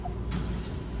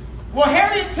Well,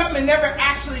 Harriet Tubman never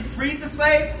actually freed the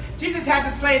slaves. She just had the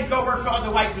slaves go work for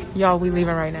other white people. Y'all, we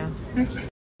leaving right now.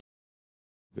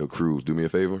 Yo, Cruz, do me a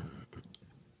favor.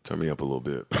 Turn me up a little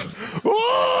bit.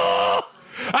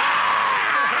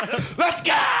 Let's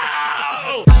go!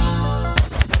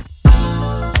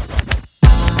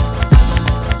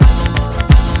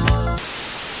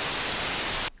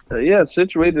 Yeah,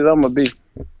 situated I'ma be.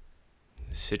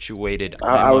 Situated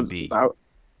I'ma be.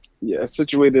 Yeah,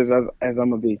 situated as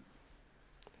I'ma be.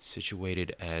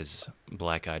 Situated as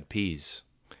Black Eyed Peas.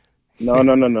 No. I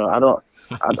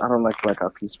don't like Black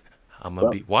Eyed Peas. I'ma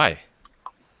be. Why?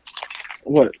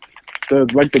 What?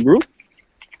 The group?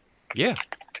 Yeah.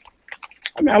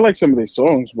 I mean, I like some of their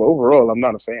songs, but overall, I'm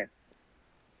not a fan.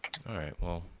 All right.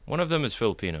 Well, one of them is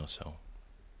Filipino, so.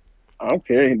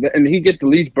 Okay, and he get the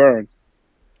least burn.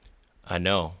 I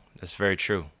know. That's very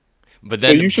true. But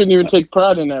then, so you shouldn't even take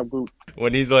pride in that group.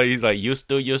 When he's like, used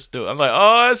to. I'm like,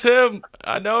 oh, that's him.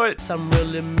 I know it. I'm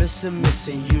really missing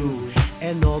you,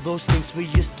 and all those things we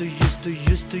used to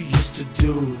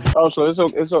do. Oh, so it's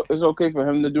okay for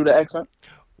him to do the accent?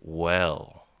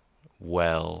 Well.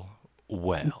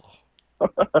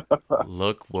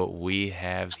 Look what we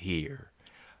have here.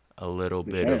 A little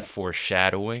bit of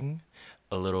foreshadowing,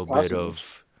 a little bit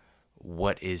of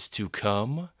what is to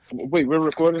come. Wait, we're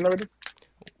recording already?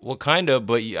 Well, kind of,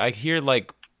 but I hear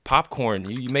like popcorn.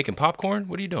 You making popcorn?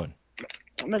 What are you doing?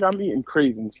 Nigga, I'm eating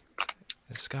craisins.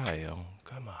 This guy, yo.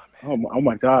 Come on, man. Oh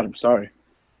my God, I'm sorry.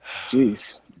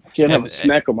 Jeez. I can't have a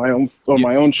snack on my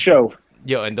own show.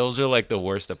 Yo, and those are like the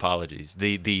worst apologies.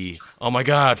 The oh my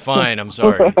God, fine, I'm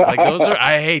sorry. Like those are,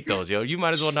 I hate those, yo. You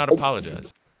might as well not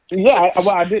apologize. Yeah,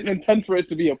 I didn't intend for it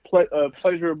to be a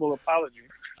pleasurable apology.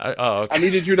 Okay. I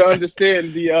needed you to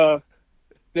understand the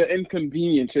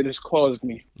inconvenience it has caused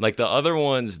me. Like the other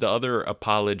ones, the other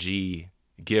apology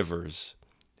givers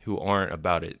who aren't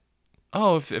about it.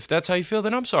 Oh, if that's how you feel,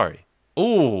 then I'm sorry.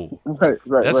 Ooh. Right.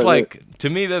 That's to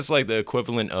me, that's like the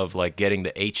equivalent of like getting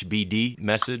the HBD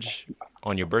message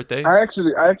on your birthday. I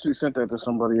actually sent that to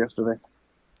somebody yesterday.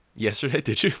 Yesterday,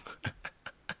 did you?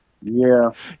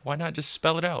 Yeah. Why not just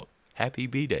spell it out? Happy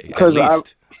B-Day, because at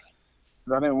least.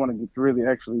 I didn't want to get really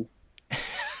actually.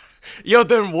 Yo,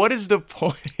 then what is the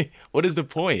point? What is the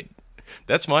point?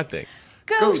 That's my thing.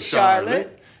 Go,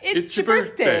 Charlotte. It's your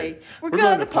birthday. We're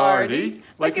gonna party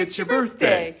like it's your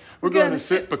birthday. We're gonna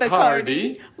sip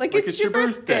Bacardi like it's your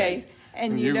birthday.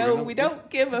 And you know we don't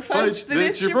give a fudge that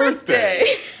it's your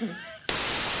birthday.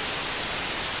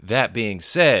 That being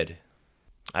said,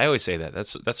 I always say that.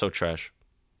 That's so trash.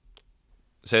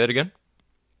 Say that again?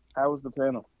 How was the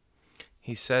panel?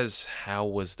 He says, how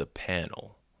was the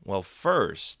panel? Well,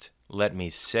 first, let me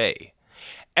say,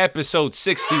 episode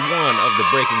 61 of the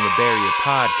Breaking the Barrier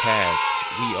podcast.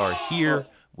 We are here.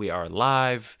 We are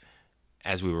live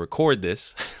as we record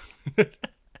this.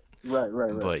 Right.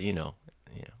 But,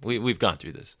 we've gone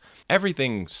through this.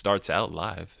 Everything starts out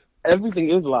live. Everything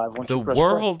is live. The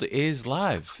world is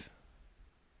live.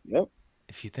 Yep.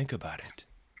 If you think about it.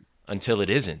 Until it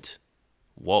isn't.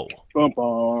 Whoa.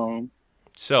 Bum.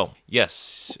 So,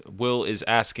 yes, Will is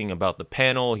asking about the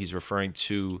panel. He's referring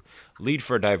to Lead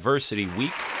for Diversity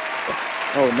Week.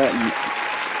 Oh,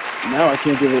 now I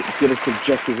can't get a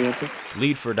subjective answer.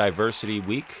 Lead for Diversity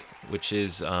Week, which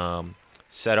is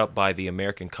set up by the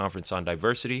American Conference on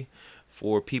Diversity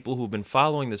for people who've been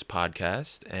following this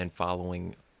podcast and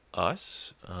following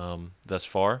us thus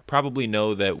far. Probably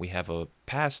know that we have a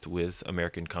past with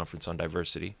American Conference on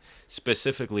Diversity,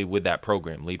 specifically with that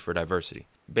program, Lead for Diversity.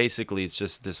 Basically, it's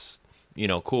just this,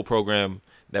 cool program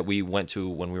that we went to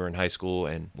when we were in high school,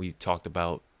 and we talked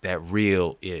about that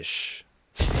real-ish.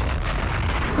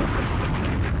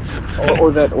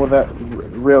 or that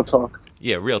real talk.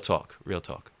 Yeah, real talk.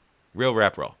 Real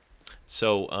rap raw.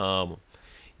 So,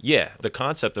 the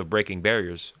concept of breaking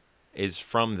barriers is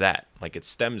from that. Like, it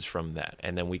stems from that.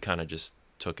 And then we kind of just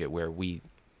took it where we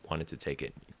wanted to take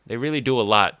it. They really do a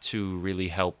lot to really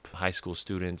help high school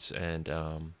students and,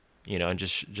 and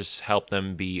just help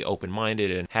them be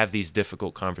open-minded and have these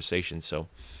difficult conversations. So,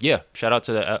 yeah, shout out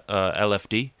to the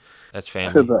LFD. That's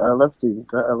family. To the LFD.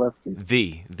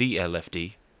 The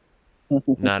LFD.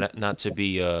 Not to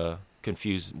be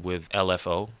confused with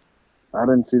LFO. I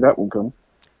didn't see that one coming.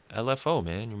 LFO,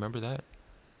 man. You remember that?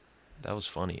 That was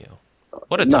funny, yo.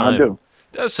 What a time. I do.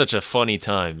 That was such a funny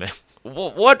time, man.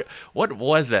 What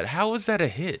was that? How was that a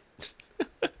hit?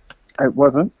 It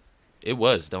wasn't. It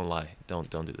was. Don't lie. Don't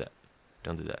do that.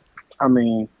 Don't do that. I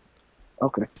mean,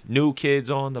 okay. New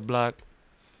Kids on the Block.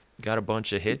 Got a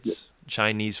bunch of hits.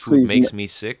 Chinese food makes me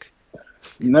sick.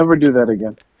 Never do that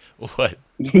again. What?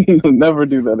 Never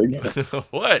do that again.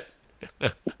 What?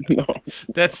 No,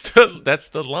 That's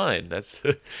the line. That's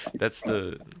the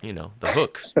the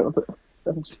hook.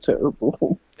 that was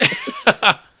terrible.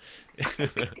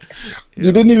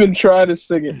 You didn't even try to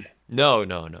sing it. No.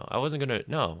 I wasn't gonna.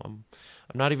 No, I'm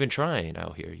not even trying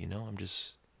out here. I'm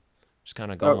just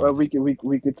kind of going.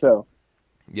 We could tell.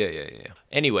 Yeah.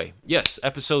 Anyway, yes,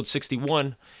 episode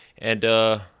 61, and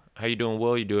how you doing,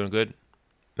 Will? You doing good?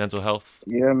 Mental health?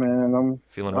 Yeah, man. I'm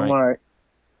Feeling all right? right.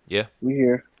 Yeah. We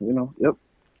here. Yep.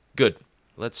 Good.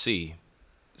 Let's see.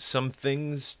 Some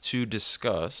things to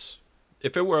discuss.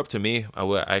 If it were up to me, I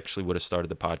actually would have started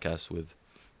the podcast with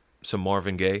some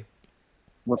Marvin Gaye.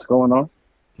 What's going on?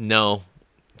 No.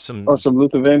 Some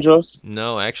Luther Vandross?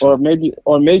 No, actually.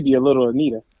 Or maybe a little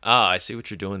Anita. I see what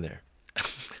you're doing there.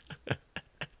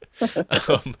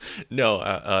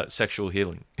 No, sexual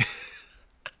healing.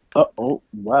 Oh,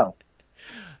 wow.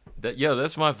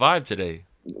 That's my vibe today.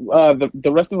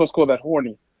 The rest of us call that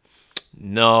horny.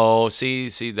 No, see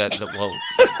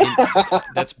that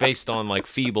that's based on like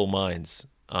feeble minds.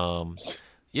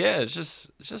 Yeah, it's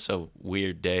just a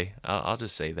weird day. I'll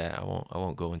just say that. I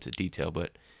won't go into detail,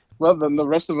 but Well, then the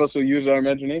rest of us will use our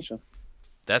imagination.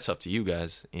 that's up to you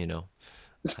guys. I know.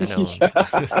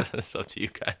 That's up to you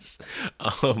guys.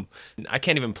 I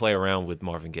can't even play around with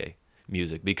Marvin Gaye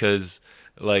music because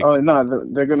like Oh no,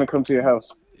 they're gonna come to your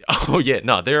house. oh yeah,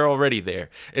 no, they're already there.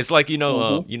 It's like that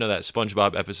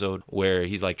SpongeBob episode where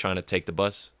he's like trying to take the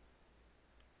bus.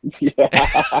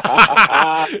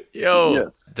 Yeah. Yo,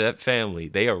 Yes. that family,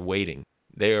 they are waiting.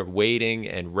 They are waiting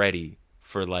and ready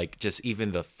for like just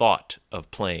even the thought of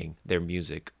playing their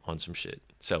music on some shit.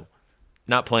 So,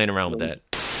 not playing around with that.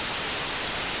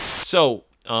 So,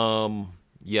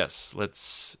 yes,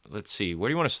 let's see. Where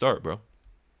do you want to start, bro?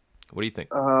 What do you think?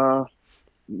 No,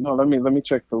 let me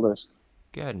check the list.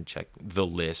 Go ahead and check the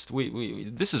list. We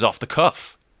this is off the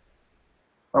cuff.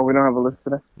 Oh, we don't have a list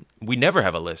today? We never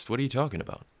have a list. What are you talking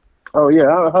about? Oh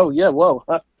yeah. Oh yeah. Whoa.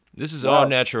 This is Wow. all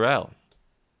natural.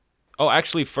 Oh,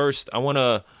 actually, first I want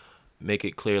to make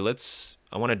it clear.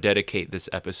 I want to dedicate this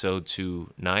episode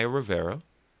to Naya Rivera.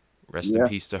 Rest in Yeah.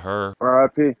 peace to her.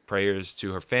 R.I.P. Prayers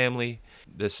to her family.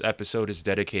 This episode is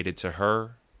dedicated to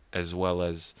her, as well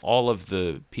as all of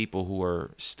the people who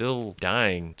are still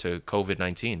dying to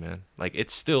COVID-19, man. Like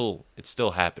it's still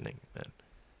happening, man.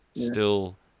 Yeah.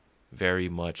 Still very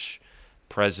much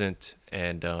present,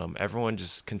 and everyone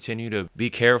just continue to be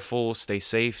careful, stay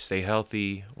safe, stay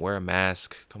healthy, wear a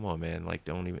mask. Come on, man. Like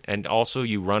don't even. And also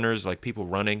you runners, like people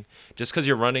running, just because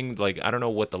you're running, like I don't know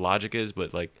what the logic is,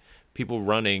 but like people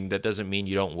running, that doesn't mean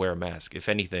you don't wear a mask. If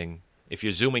anything, if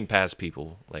you're zooming past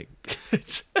people, like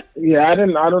it's Yeah, I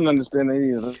don't understand that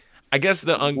either. I guess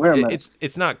Wear a mask.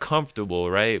 it's not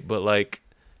comfortable, right? But like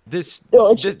this,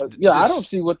 I this- don't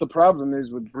see what the problem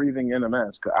is with breathing in a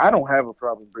mask. I don't have a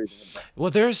problem breathing in a mask. Well,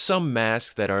 there's some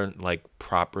masks that aren't like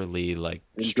properly like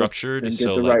And get- structured. and get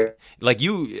So the like right- like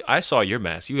you, I saw your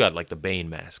mask. You got like the Bane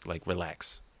mask. Like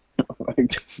relax.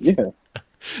 Like, yeah.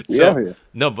 We So- out here.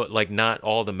 No, but like not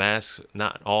all masks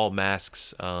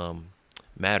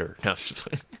matter. No,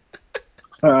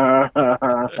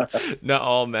 not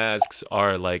all masks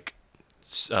are like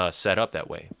set up that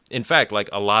way. In fact, like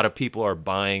a lot of people are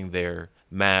buying their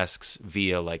masks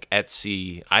via like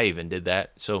Etsy. I even did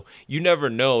that. So you never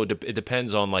know. It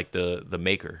depends on like the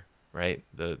maker, right?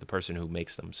 The person who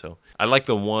makes them. So I like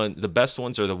the best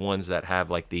ones are the ones that have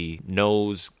like the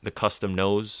custom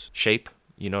nose shape.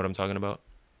 You know what I'm talking about?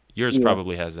 Yours Yeah.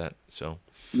 probably has that. So.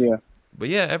 Yeah. But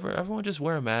yeah, everyone just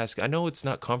wear a mask. I know it's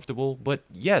not comfortable, but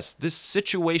yes, this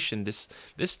situation, this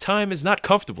time is not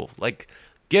comfortable. Like,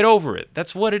 get over it.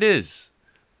 That's what it is.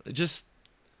 Just,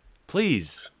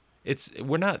 please.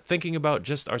 We're not thinking about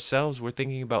just ourselves. We're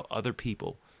thinking about other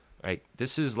people, right?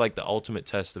 This is like the ultimate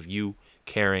test of you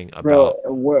caring about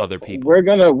other people. We're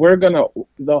gonna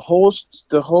the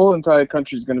whole entire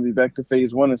country is gonna be back to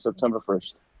phase 1 in September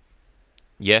 1st.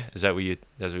 Yeah, that's what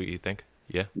you think?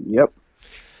 Yeah. Yep.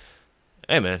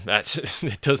 Hey man,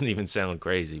 it doesn't even sound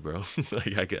crazy, bro.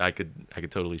 Like I could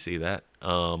totally see that.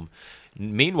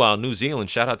 Meanwhile, New Zealand,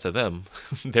 shout out to them.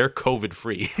 They're COVID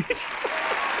free.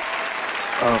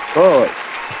 Of course.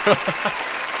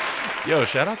 Yo,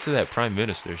 shout out to that prime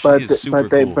minister. She is super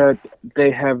cool. But they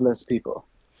have less people.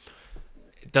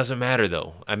 It doesn't matter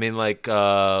though. I mean, like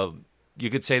you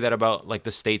could say that about like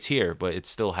the states here, but it's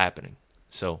still happening.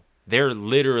 So they're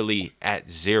literally at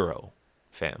 0,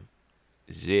 fam.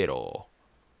 0.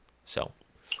 So,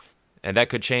 and that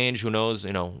could change. Who knows?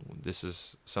 This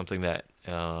is something that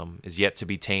is yet to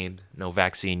be tamed. No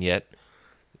vaccine yet.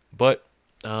 But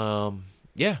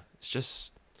yeah, it's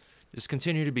just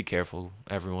continue to be careful,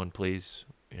 everyone, please.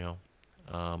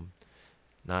 Not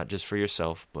not just for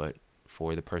yourself, but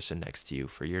for the person next to you,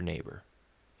 for your neighbor.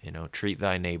 You know, treat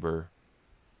thy neighbor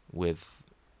with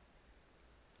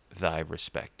thy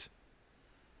respect.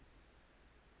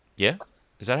 Yeah?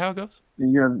 Is that how it goes?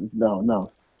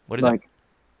 No. What is Like,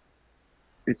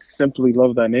 it's simply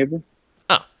love thy neighbor. it?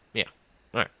 Oh, yeah.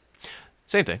 All right.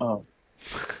 Same thing. Oh,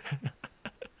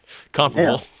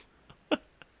 Comparable.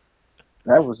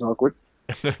 that was awkward.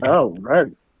 Oh,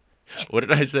 right. What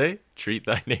did I say? Treat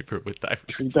thy neighbor with thy respect.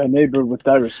 Treat thy neighbor with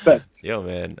thy respect. Yo,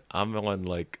 man, I'm on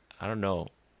like, I don't know.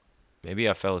 Maybe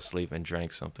I fell asleep and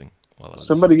drank something while I was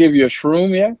Somebody gave you a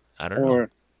shroom, yeah? I don't know. Or,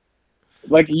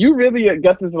 like, you really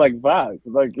got this, like, vibe.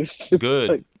 Like, it's just, Good.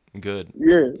 like, Good.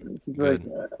 yeah. It's Good.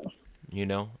 like, You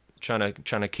know, trying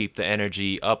to keep the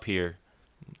energy up here.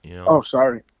 You know. oh,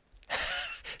 sorry.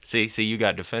 See, you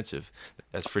got defensive.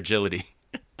 That's fragility.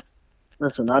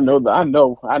 Listen, I know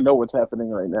what's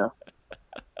happening right now.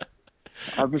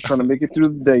 I'm just trying to make it through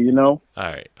the day, you know? All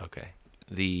right. Okay.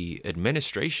 The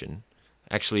administration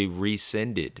actually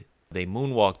rescinded. They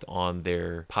moonwalked on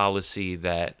their policy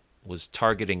that was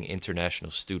targeting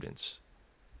international students.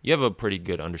 You have a pretty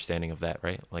good understanding of that,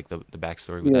 right? Like the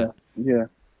backstory with that? Yeah.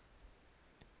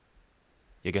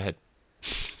 Yeah, go ahead.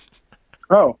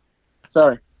 Oh,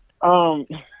 sorry. I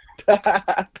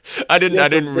didn't Yeah,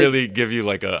 so really give you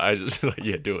like I just like,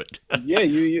 yeah, do it. Yeah,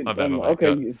 you My bad.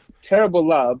 okay, terrible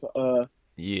lob.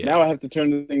 Yeah. Now I have to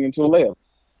turn the thing into a layup.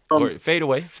 Or fade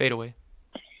away.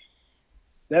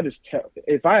 That is terrible.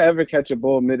 If I ever catch a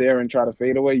ball midair and try to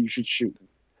fade away, you should shoot.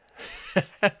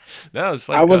 No, it's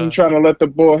like I wasn't trying to let the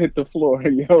ball hit the floor.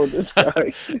 Yo, this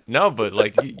guy. No, but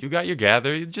like you got your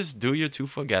gather. You just do your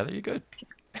 2-foot gather. You're good.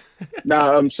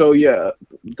 Nah, so yeah,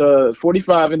 the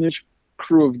 45 and his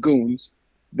crew of goons,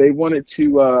 they wanted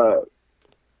to,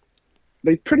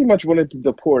 they pretty much wanted to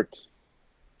deport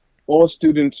all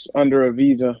students under a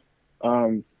visa,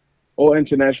 all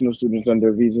international students under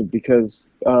a visa because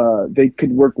they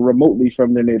could work remotely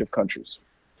from their native countries.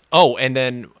 Oh, and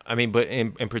then I mean, but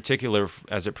in particular,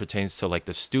 as it pertains to like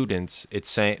the students,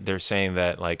 they're saying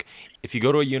that like if you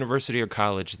go to a university or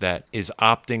college that is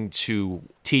opting to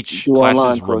teach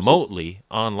classes remotely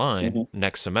online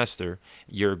next semester,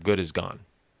 your good is gone.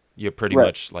 You're pretty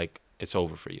much like it's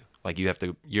over for you. Like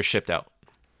you're shipped out.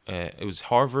 It was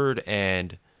Harvard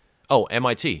and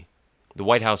MIT. The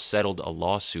White House settled a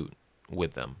lawsuit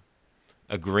with them,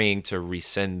 agreeing to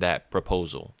rescind that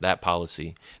proposal, that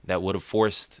policy that would have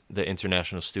forced the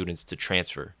international students to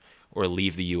transfer or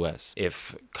leave the U.S.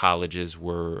 if colleges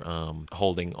were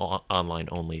holding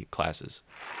online-only classes.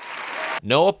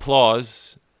 No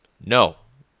applause. No.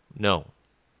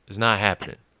 It's not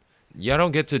happening. Y'all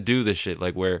don't get to do this shit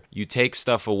like where you take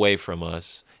stuff away from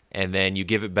us and then you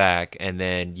give it back and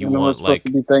then you want like,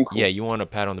 you want a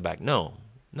pat on the back. No,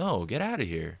 get out of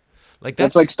here. Like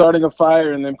that's like starting a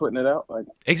fire and then putting it out. Like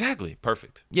exactly,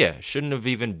 perfect. Yeah, shouldn't have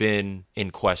even been in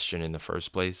question in the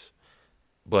first place.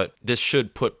 But this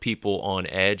should put people on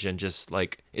edge and just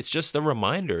like it's just a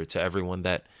reminder to everyone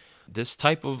that this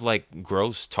type of like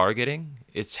gross targeting,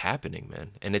 it's happening,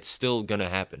 man, and it's still gonna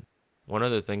happen. One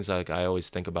of the things like I always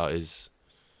think about is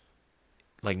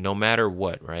like no matter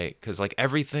what, right? Because like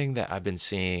everything that I've been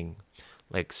seeing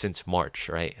like since March,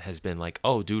 right, has been like,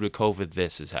 oh, due to COVID,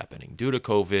 this is happening. Due to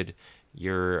COVID,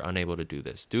 you're unable to do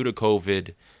this. Due to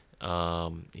COVID,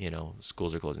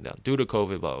 schools are closing down. Due to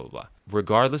COVID, blah, blah, blah.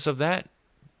 Regardless of that,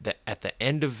 at the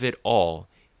end of it all,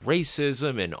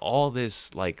 racism and all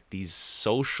this, like these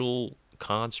social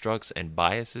constructs and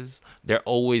biases, they're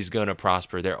always going to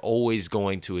prosper. They're always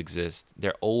going to exist.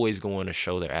 They're always going to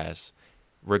show their ass,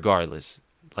 regardless.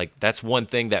 Like that's one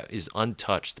thing that is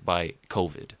untouched by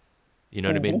COVID. You know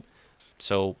what I mean?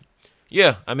 So,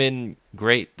 yeah, I mean,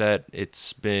 great that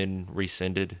it's been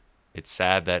rescinded. It's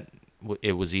sad that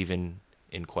it was even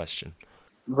in question.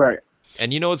 Right.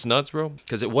 And you know what's nuts, bro?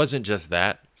 Because it wasn't just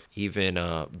that. Even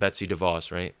Betsy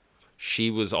DeVos, right?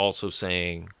 She was also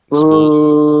saying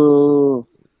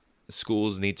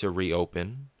schools need to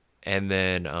reopen. And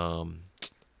then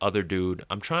other dude,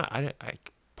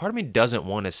 part of me doesn't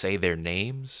want to say their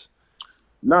names.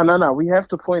 No. We have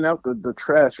to point out the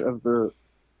trash of the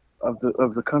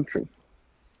country.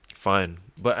 Fine,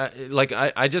 but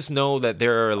I just know that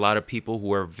there are a lot of people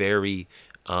who are very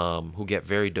who get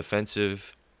very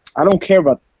defensive. I don't care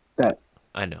about that.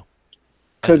 I know.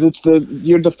 Because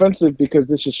you're defensive because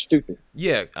this is stupid.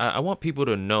 Yeah, I want people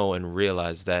to know and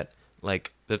realize that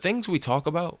like the things we talk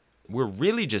about, we're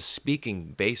really just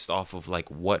speaking based off of like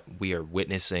what we are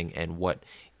witnessing and what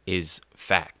is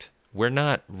fact. We're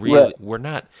not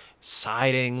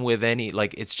siding with any,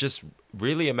 like, it's just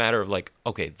really a matter of like,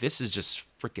 okay, this is just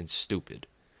freaking stupid.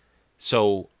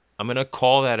 So I'm gonna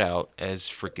call that out as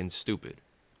freaking stupid.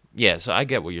 Yeah, so I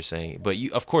get what you're saying, but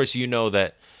of course, you know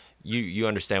that you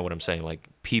understand what I'm saying. Like,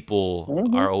 people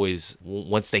are always,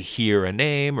 once they hear a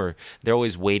name, or they're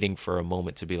always waiting for a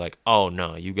moment to be like, oh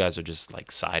no, you guys are just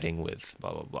like siding with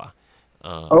blah blah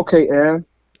blah. Okay, Aaron.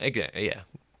 Again, yeah,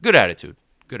 good attitude,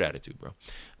 bro.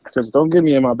 Because don't get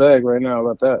me in my bag right now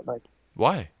about that. Like,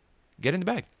 Why? Get in the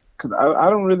bag. because I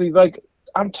don't really like.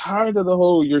 I'm tired of the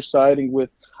whole you're siding with.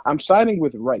 I'm siding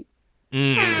with right.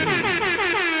 Mm.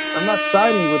 I'm not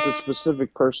siding with a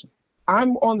specific person.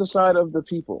 I'm on the side of the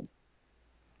people.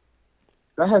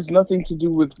 That has nothing to do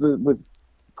with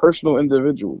personal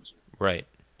individuals. Right.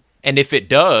 And if it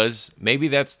does, maybe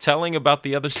that's telling about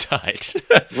the other side.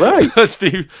 Right. let's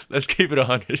keep it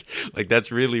 100. Like,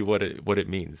 that's really what it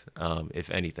means, if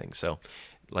anything. So,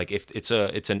 like, if it's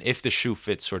an if the shoe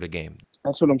fits sort of game.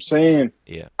 That's what I'm saying.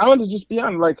 Yeah. I want to just be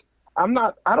honest. Like, I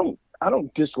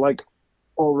don't dislike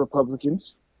all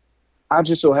Republicans. I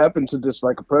just so happen to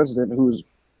dislike a president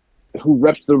who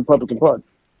reps the Republican Party.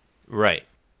 Right.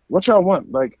 What y'all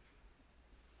want? Like,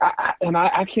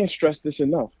 I can't stress this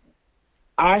enough.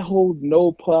 I hold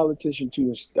no politician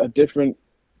to a different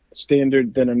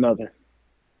standard than another.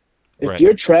 If Right.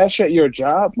 you're trash at your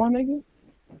job, my nigga,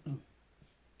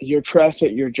 you're trash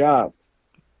at your job.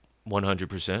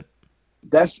 100%.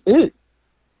 That's it.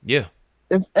 Yeah.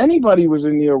 If anybody was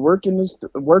in there working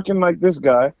like this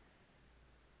guy,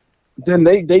 then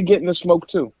they get in the smoke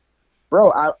too.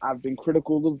 Bro, I've been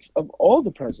critical of all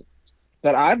the presidents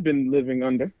that I've been living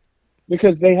under,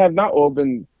 because they have not all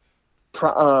been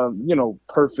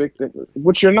perfect,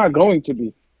 which you're not going to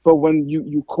be. But when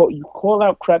you call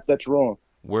out crap that's wrong.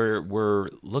 We're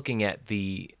looking at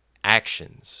the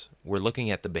actions. We're looking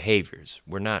at the behaviors.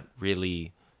 We're not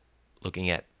really looking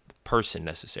at the person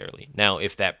necessarily. Now,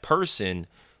 if that person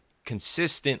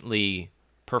consistently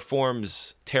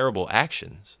performs terrible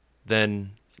actions,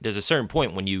 then there's a certain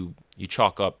point when you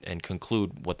chalk up and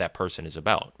conclude what that person is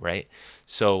about, right?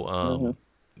 So,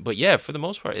 but yeah, for the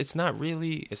most part, it's not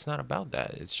about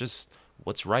that. It's just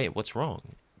what's right, what's wrong.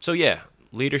 So yeah,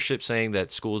 leadership saying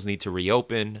that schools need to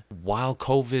reopen while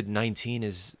COVID-19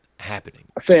 is happening.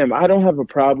 Fam, I don't have a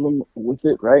problem with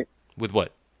it, right? With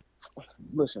what?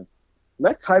 Listen,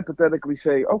 let's hypothetically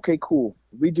say, okay, cool,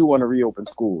 we do want to reopen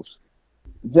schools.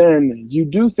 Then you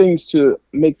do things to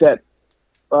make that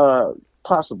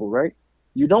possible, right?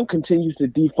 You don't continue to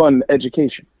defund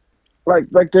education.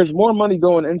 Like there's more money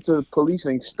going into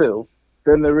policing still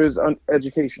than there is on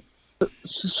education.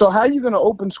 So how are you going to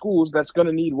open schools that's going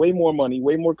to need way more money,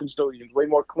 way more custodians, way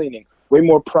more cleaning, way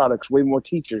more products, way more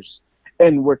teachers,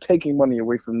 and we're taking money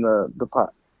away from the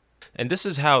pot? And this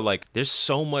is how, like, there's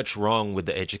so much wrong with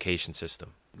the education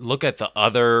system. Look at the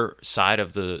other side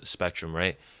of the spectrum,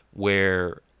 right?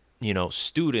 Where,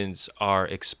 students are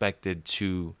expected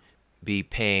to be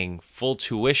paying full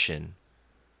tuition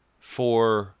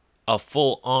for a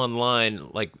full online,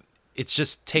 like, it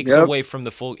just takes away from the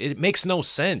full, it makes no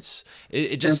sense.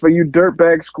 It just, and for you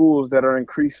dirtbag schools that are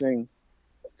increasing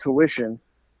tuition,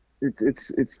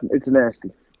 it's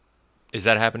nasty. Is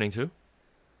that happening too?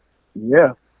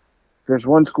 Yeah. There's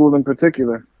one school in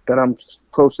particular that I'm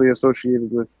closely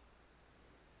associated with.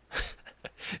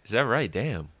 Is that right?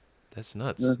 Damn. That's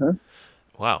nuts. Mm-hmm.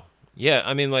 Wow. Yeah,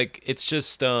 I mean, like, it's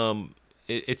just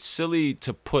it's silly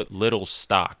to put little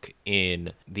stock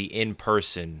in the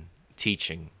in-person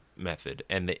teaching method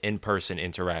and the in-person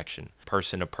interaction,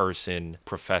 person to person,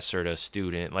 professor to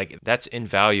student. Like, that's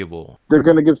invaluable. They're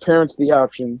going to give parents the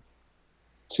option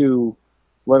to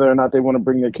whether or not they want to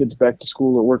bring their kids back to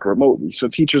school or work remotely. So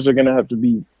teachers are going to have to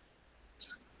be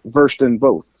versed in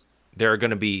both. There are going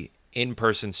to be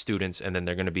in-person students, and then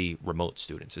they're going to be remote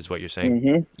students, is what you're saying?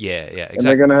 Mm-hmm. Yeah, exactly. And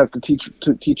they're going to have to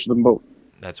teach them both.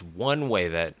 That's one way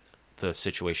that the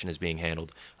situation is being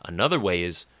handled. Another way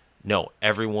is, no,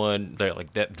 everyone, they're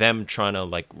like that, them trying to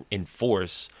like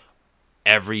enforce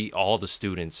all the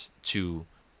students to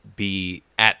be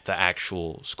at the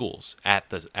actual schools, at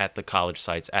the college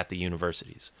sites, at the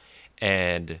universities.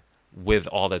 And with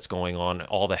all that's going on,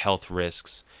 all the health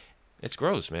risks, it's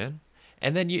gross, man.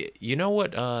 And then you know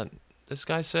what this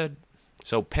guy said?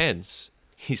 So Pence,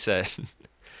 he said,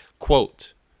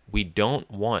 quote, "We don't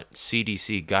want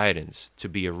CDC guidance to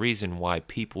be a reason why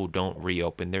people don't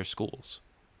reopen their schools."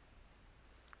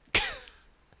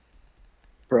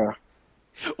 Bruh.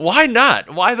 Why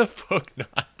not? Why the fuck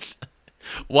not?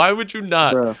 Why would you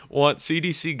not Bruh. want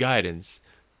CDC guidance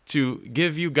to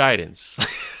give you guidance?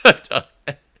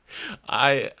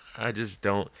 I just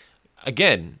don't.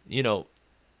 Again, you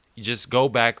just go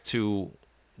back to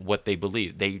what they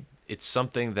believe. It's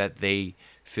something that they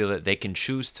feel that they can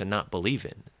choose to not believe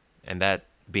in, and that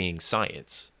being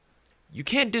science. You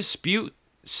can't dispute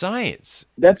science.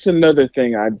 That's another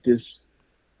thing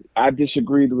I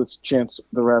disagreed with Chance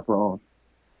the Rapper on.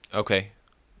 Okay.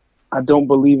 I don't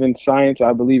believe in science.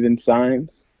 I believe in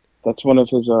signs. That's one of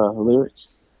his lyrics.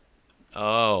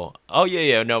 Oh,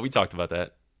 yeah. No, we talked about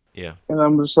that. Yeah. And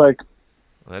I'm just like,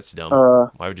 Well, that's dumb.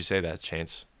 Why would you say that,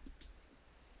 Chance?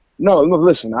 no,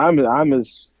 listen, I'm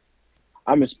as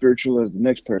spiritual as the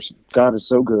next person. God is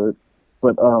so good.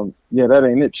 But yeah, that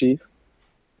ain't it, Chief.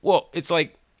 Well, it's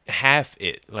like half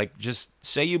it. Like, just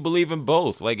say you believe in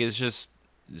both. Like, it's just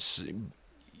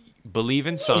believe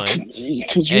in science.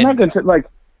 Because you're not gonna like,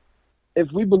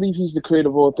 if we believe he's the creator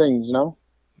of all things, you know,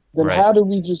 then Right. how do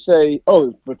we just say,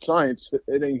 oh, but science,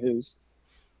 it ain't his?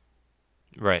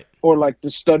 Right. Or like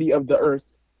the study of the earth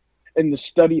and the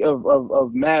study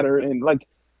of matter, and like,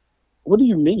 what do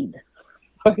you mean?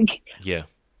 Like, Yeah.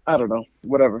 I don't know,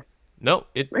 whatever. No,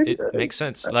 it Maybe- makes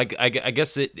sense. Like, I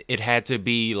guess it had to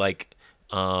be like,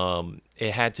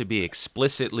 it had to be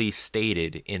explicitly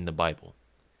stated in the Bible.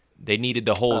 They needed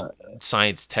the whole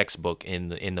science textbook in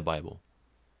the Bible.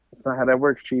 That's not how that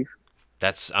works, Chief.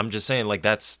 I'm just saying,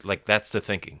 that's the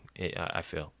thinking. I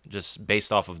feel just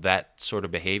based off of that sort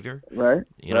of behavior, Right?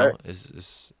 you know, Right.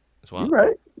 is You're wild.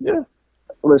 right. Yeah.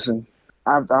 Listen,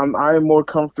 I'm more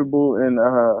comfortable in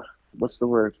what's the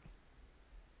word?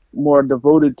 More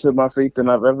devoted to my faith than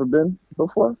I've ever been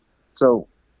before. So,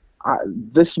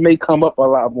 this may come up a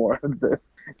lot more in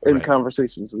Right.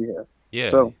 conversations we have. Yeah.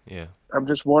 So- yeah. I'm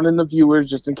just warning the viewers,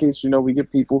 just in case we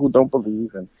get people who don't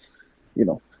believe, and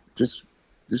just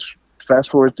fast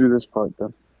forward through this part.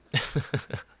 Then.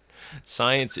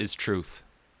 Science is truth.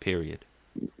 Period.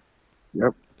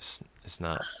 Yep. It's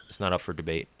not up for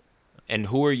debate. And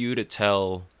who are you to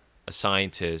tell a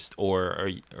scientist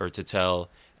or to tell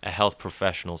a health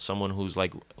professional, someone who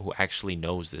actually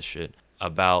knows this shit,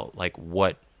 about like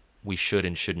what we should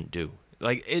and shouldn't do?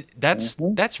 Like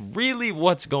that's really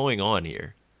what's going on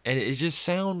here. And you just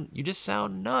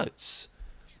sound nuts.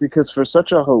 Because for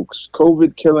such a hoax,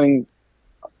 COVID killing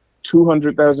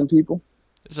 200,000 people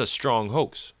This is a strong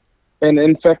hoax. and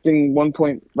infecting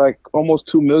almost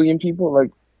 2 million people, like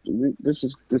this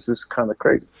is kind of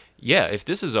crazy. Yeah, if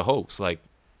this is a hoax, like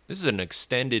this is an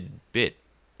extended bit.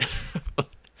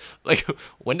 Like,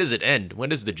 when does it end? When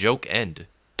does the joke end?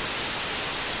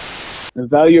 And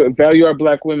value our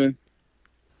black women.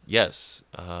 Yes.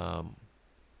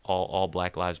 All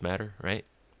Black Lives Matter, right?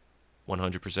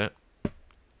 100%.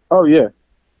 Oh yeah.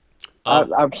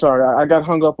 Um, I'm sorry, I got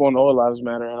hung up on all lives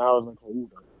matter, and I was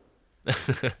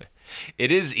like,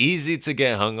 It is easy to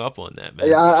get hung up on that, man.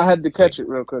 yeah, I had to catch it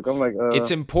real quick. I'm like, It's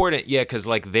important, yeah, because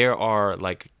like there are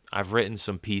I've written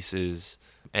some pieces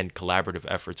and collaborative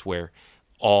efforts where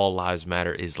all lives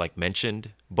matter is like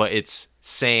mentioned, but it's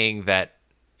saying that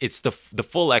it's the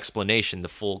full explanation, the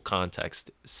full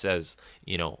context says,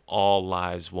 all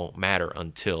lives won't matter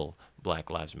until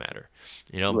Black Lives Matter,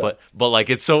 Right. but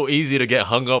like it's so easy to get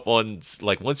hung up on,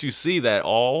 like once you see that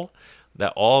all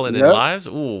and then Yep. lives,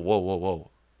 ooh,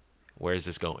 whoa, where is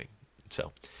this going?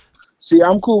 So see,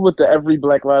 I'm cool with the every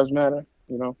Black Lives Matter.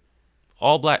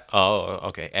 all black, oh,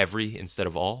 okay, every instead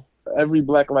of all. Every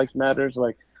Black Lives Matters.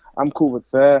 Like, I'm cool with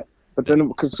that. But then,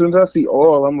 because as soon as I see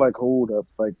all, I'm like, hold up,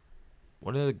 like.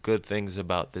 One of the good things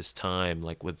about this time,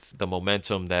 like with the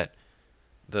momentum that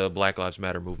the Black Lives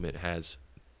Matter movement has,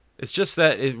 it's just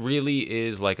that it really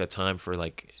is like a time for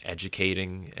like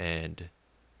educating and,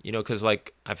 because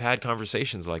like I've had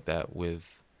conversations like that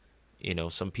with,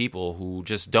 some people who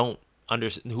just don't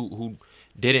understand, who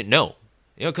didn't know,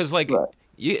 because like Right.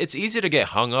 it's easy to get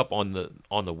hung up on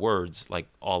the words like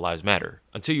all lives matter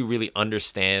until you really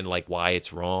understand like why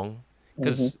it's wrong,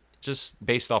 because just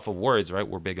based off of words, right?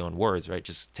 We're big on words, right?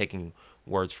 Just taking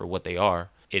words for what they are.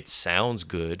 It sounds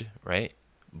good, right?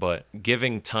 But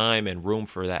giving time and room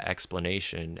for that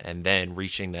explanation and then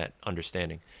reaching that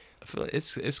understanding, I feel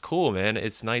it's cool, man.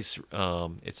 It's nice.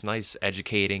 It's nice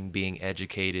educating, being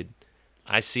educated.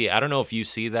 I don't know if you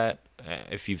see that,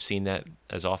 if you've seen that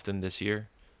as often this year,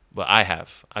 but I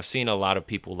have. I've seen a lot of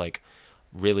people like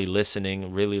really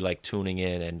listening, really like tuning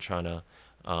in and trying to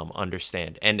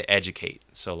understand and educate.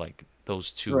 So like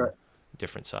those two Right.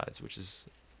 different sides, which is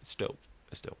it's dope.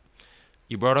 It's dope.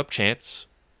 You brought up Chance,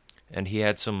 and he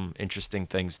had some interesting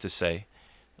things to say.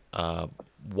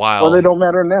 While Well, they don't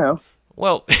matter now.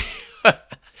 well,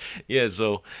 yeah.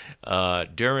 So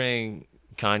during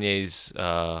Kanye's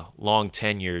long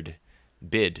tenured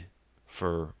bid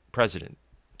for president,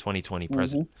 2020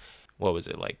 president, what was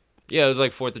it like? Yeah, it was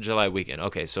like 4th of July weekend.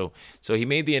 Okay, so he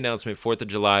made the announcement 4th of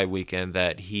July weekend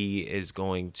that he is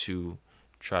going to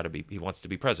he wants to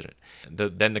be president.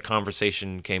 Then the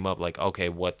conversation came up like, okay,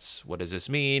 what does this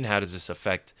mean? How does this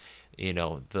affect,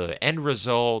 the end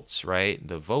results, right?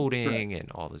 The voting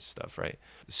and all this stuff, right?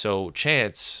 So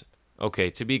Chance, okay,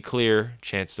 to be clear,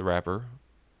 Chance the Rapper,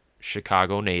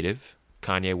 Chicago native.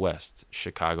 Kanye West,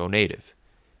 Chicago native.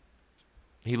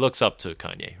 He looks up to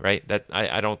Kanye, right? That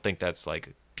I don't think that's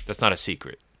not a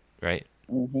secret, right?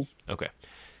 Mm-hmm. Okay.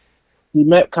 He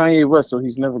met Kanye West, so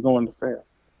he's never going to fail.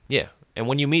 Yeah, and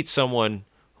when you meet someone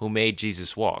who made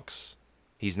Jesus Walks,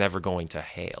 he's never going to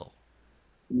hail.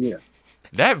 Yeah.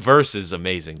 That verse is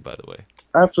amazing, by the way.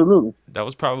 Absolutely. That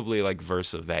was probably like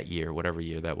verse of that year, whatever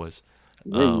year that was.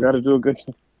 Yeah, you got to do a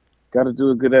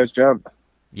good ass job.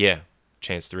 Yeah,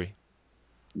 Chance 3.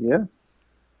 Yeah.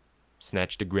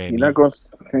 Snatched the Grammy. You're not going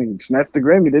to snatch the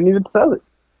Grammy. Didn't even sell it.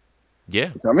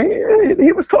 Yeah. I mean,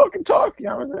 he was talking. You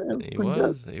know what I'm saying?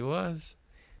 He was.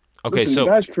 Okay, Listen, so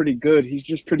the guy's pretty good. He's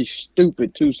just pretty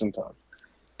stupid too sometimes.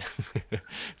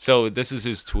 So this is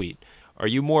his tweet. Are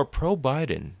you more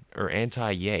pro-Biden or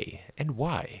anti-Ye, and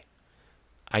why?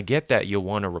 I get that you'll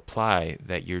want to reply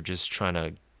that you're just trying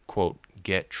to, quote,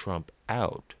 get Trump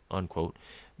out, unquote.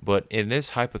 But in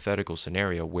this hypothetical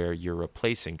scenario where you're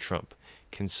replacing Trump,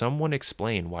 can someone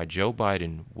explain why Joe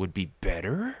Biden would be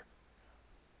better?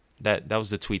 That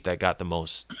was the tweet that got the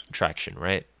most traction,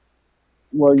 right?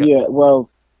 Well,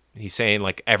 he's saying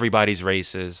like everybody's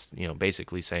racist,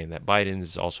 basically saying that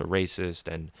Biden's also racist,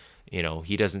 and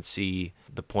he doesn't see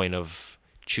the point of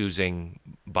choosing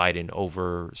Biden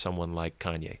over someone like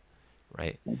Kanye,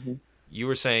 right? Mm-hmm. You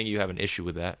were saying you have an issue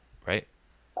with that, right?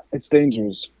 It's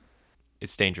dangerous.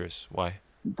 It's dangerous. Why?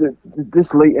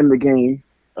 This late in the game,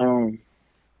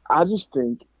 I just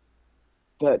think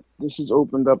that this has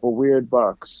opened up a weird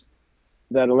box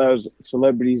that allows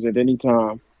celebrities at any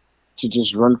time to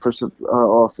just run for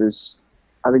office.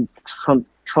 I think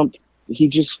Trump, he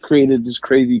just created this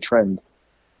crazy trend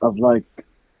of like,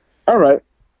 all right,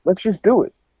 let's just do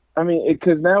it. I mean,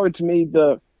 because now it's made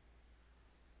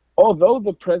although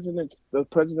the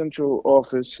presidential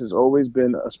office has always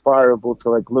been aspirable to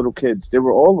like little kids,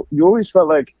 you always felt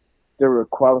like there were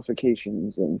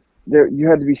qualifications and you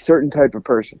had to be a certain type of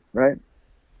person, right?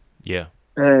 Yeah.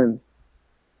 And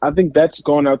I think that's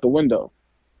gone out the window.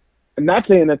 I'm not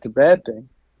saying that's a bad thing,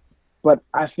 but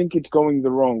I think it's going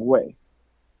the wrong way.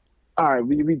 All right,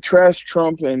 we trash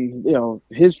Trump, and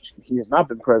he has not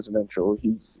been presidential.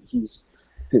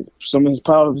 Some of his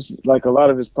policies, like a lot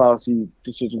of his policy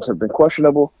decisions, have been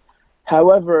questionable.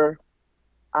 However,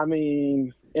 I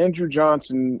mean, Andrew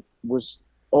Johnson was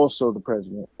also the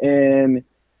president, and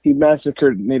he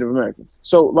massacred Native Americans.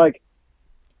 So, like,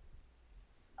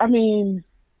 I mean,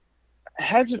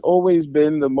 has it always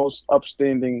been the most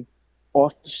upstanding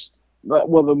office?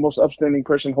 Well, the most upstanding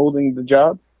person holding the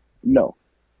job? No.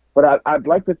 But I'd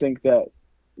like to think that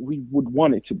we would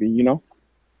want it to be,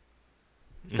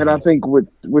 Mm-hmm. And I think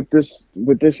with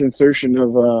this insertion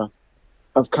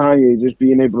of Kanye just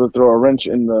being able to throw a wrench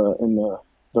in the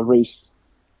race,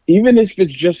 even if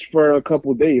it's just for a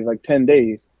couple of days, like 10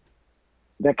 days,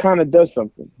 that kind of does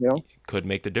something, It could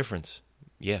make the difference.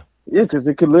 Yeah. Yeah, because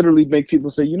it could literally make people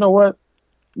say, you know what?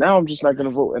 Now I'm just not going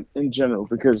to vote in general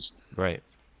because right.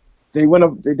 They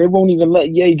won't even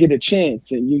let Ye get a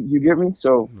chance, and you get me?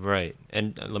 So right.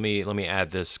 And let me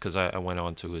add this because I went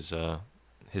on to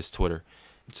his Twitter.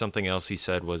 Something else he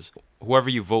said was, whoever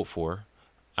you vote for,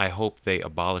 I hope they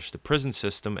abolish the prison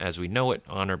system as we know it,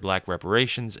 honor black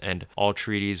reparations and all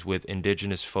treaties with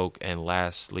indigenous folk, and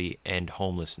lastly, end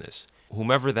homelessness.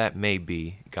 Whomever that may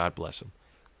be, God bless them.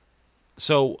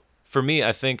 So for me,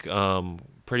 I think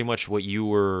pretty much what you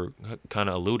were kind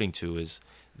of alluding to is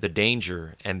the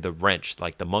danger and the wrench,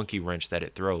 like the monkey wrench that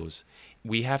it throws.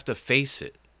 We have to face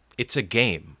it. It's a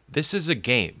game. This is a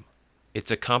game. It's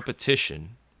a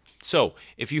competition. So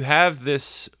if you have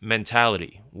this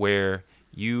mentality where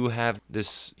you have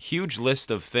this huge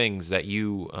list of things that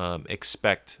you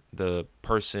expect the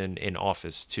person in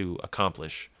office to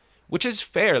accomplish, which is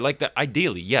fair, like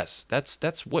ideally, yes,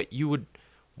 that's what you would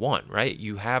want, right?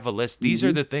 You have a list. These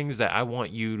are the things that I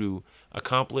want you to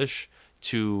accomplish,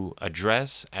 to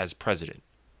address as president.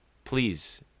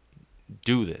 Please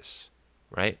do this,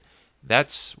 right?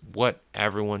 That's what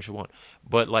everyone should want.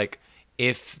 But like,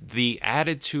 if the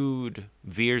attitude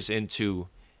veers into,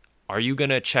 are you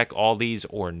going to check all these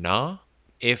or nah?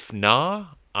 If nah,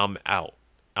 I'm out.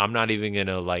 I'm not even going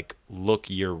to like look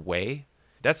your way.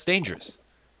 That's dangerous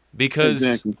because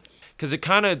it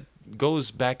kind of goes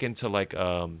back into like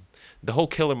the whole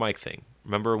Killer Mike thing.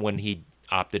 Remember when he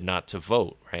opted not to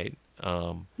vote, right?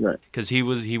 Right. Because he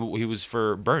was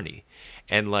for Bernie,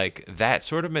 and like that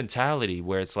sort of mentality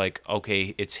where it's like,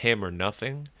 okay, it's him or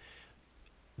nothing.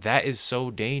 That is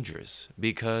so dangerous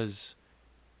because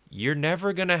you're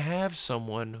never gonna have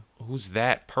someone who's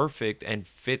that perfect and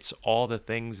fits all the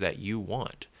things that you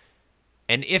want.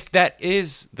 And if that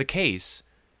is the case,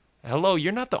 hello,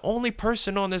 you're not the only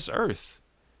person on this earth.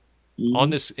 In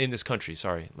this country,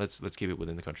 sorry. Let's keep it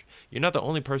within the country. You're not the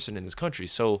only person in this country.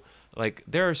 So like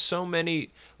there are so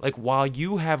many, like while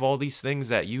you have all these things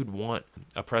that you'd want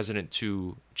a president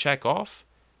to check off,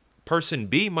 person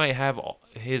B might have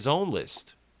his own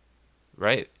list,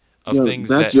 right? Of things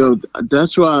that's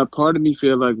why part of me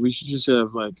feel like we should just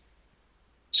have like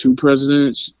two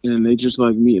presidents and they just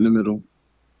like meet in the middle.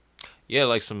 Yeah,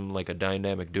 like a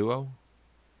dynamic duo.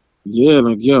 Yeah,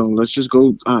 like let's just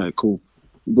go. All right, cool.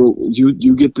 But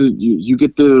you get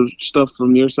the stuff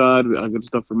from your side. I get the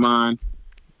stuff from mine,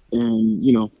 and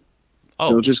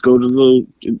they'll just go to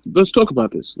let's talk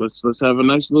about this. Let's have a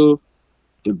nice little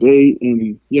debate,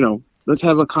 and let's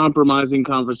have a compromising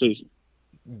conversation.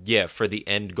 Yeah, for the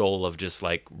end goal of just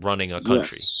like running a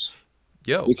country.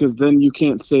 Yes. Because then you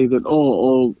can't say that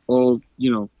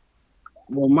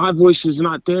well, my voice is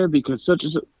not there because such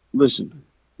as listen.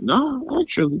 No,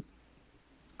 actually.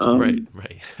 Right.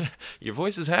 Your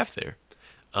voice is half there.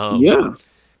 Yeah.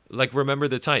 Like Remember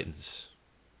the Titans,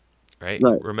 right?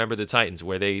 Right. Remember the Titans,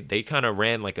 where they kind of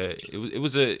ran like it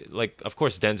was a like, of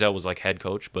course Denzel was like head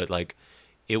coach, but like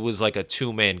it was like a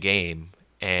 2-man game,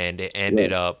 and it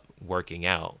ended up working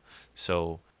out.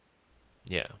 So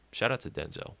yeah, shout out to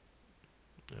Denzel.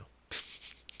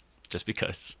 Just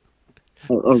because.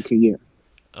 Oh, okay, yeah.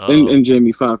 And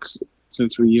Jamie Foxx,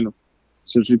 since we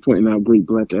pointing out great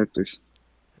black actors.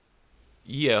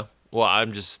 Yeah, well,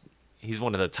 he's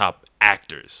one of the top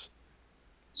actors.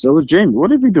 So is Jamie.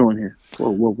 What are we doing here?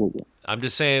 Whoa. I'm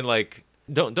just saying, like,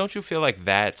 don't you feel like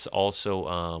that's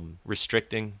also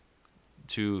restricting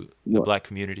to the black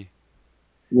community?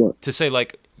 What? To say,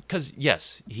 like, because,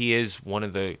 yes, he is one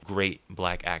of the great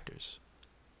black actors.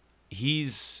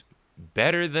 He's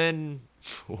better than,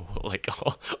 like,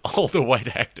 all the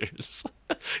white actors.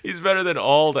 He's better than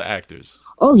all the actors.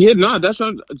 Oh, yeah, no, that's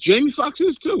not... Jamie Foxx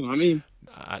is, too. I mean...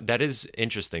 that is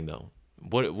interesting, though.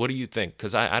 What do you think?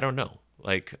 Because I don't know.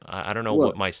 Like, I don't know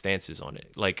what my stance is on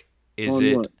it. Like, is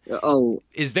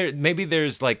there... Maybe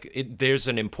there's, like... there's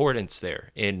an importance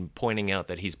there in pointing out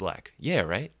that he's black. Yeah,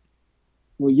 right?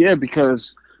 Well, yeah,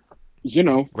 because,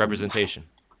 representation.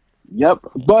 Yep.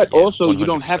 But also, 100%. You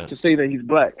don't have to say that he's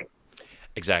black.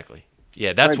 Exactly.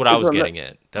 Yeah, that's what I was getting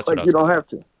at. That's what I was you don't have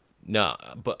to. No,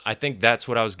 but I think that's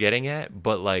what I was getting at.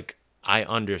 But, like, I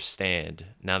understand,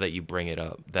 now that you bring it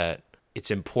up, that it's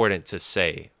important to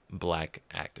say black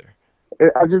actor.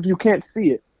 As if you can't see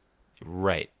it.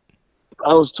 Right.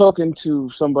 I was talking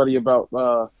to somebody about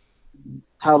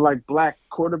how, like, black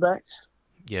quarterbacks,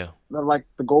 like,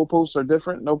 the goalposts are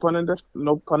different, no pun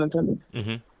intended.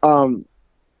 Mm-hmm.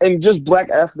 And just black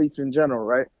athletes in general,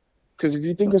 right? Because if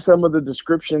you think of some of the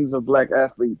descriptions of black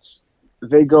athletes,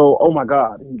 they go, oh my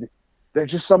God, they're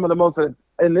just some of the most,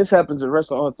 and this happens in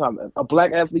wrestling all the time. A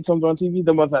black athlete comes on TV,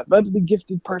 the most athletically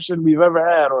gifted person we've ever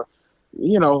had, or,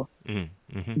 you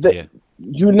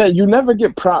never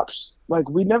get props. Like,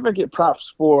 we never get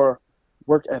props for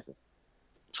work ethic,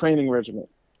 training regimen.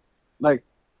 Like,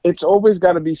 it's always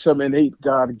got to be some innate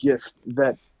God gift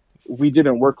that we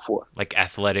didn't work for. Like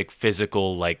athletic,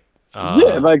 physical, like,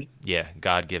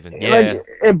 God-given. Yeah.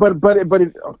 Like,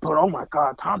 but oh my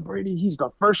God, Tom Brady, he's the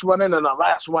first one in and the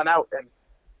last one out, and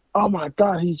oh my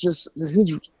God, his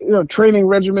training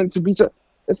regimen to be so.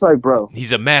 It's like, bro,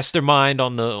 he's a mastermind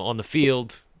on the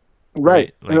field.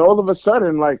 Right. Like, and all of a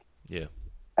sudden, like, yeah,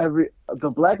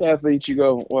 the black athlete, you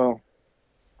go, well,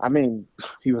 I mean,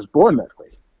 he was born that way.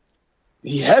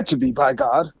 He had to be by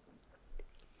God,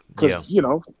 because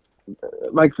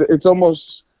like it's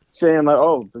almost saying like,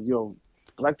 oh,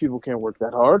 black people can't work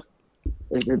that hard.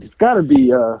 It's got to be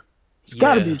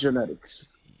got to be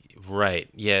genetics. Right.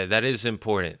 Yeah, that is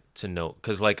important to note,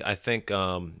 because like I think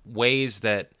ways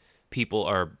that people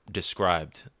are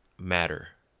described matter,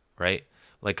 right?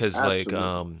 Like, because like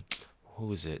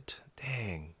who is it?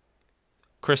 Dang,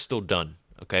 Crystal Dunn.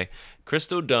 Okay,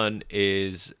 Crystal Dunn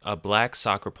is a black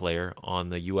soccer player on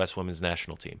the U.S. women's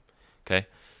national team. Okay,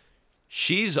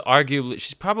 she's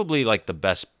probably like the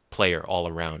best player all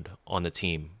around on the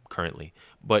team currently,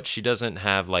 but she doesn't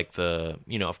have like the,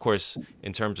 of course,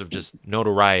 in terms of just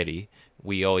notoriety,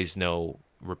 we always know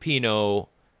Rapinoe,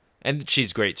 and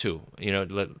she's great too,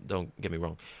 don't get me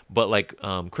wrong, but like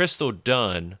Crystal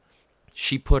Dunn,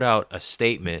 she put out a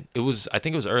statement, I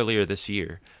think it was earlier this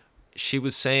year. She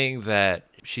was saying that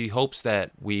she hopes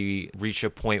that we reach a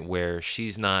point where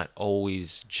she's not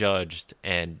always judged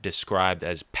and described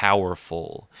as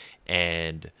powerful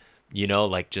and, you know,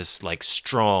 like just like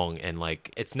strong, and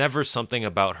like it's never something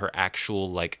about her actual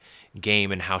like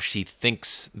game and how she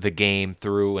thinks the game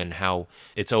through, and how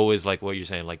it's always like what you're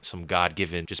saying, like some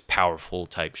God-given just powerful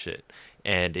type shit,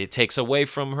 and it takes away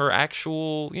from her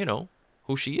actual, you know,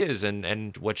 who she is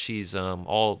and what she's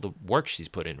all the work she's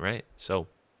put in, right? So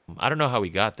I don't know how we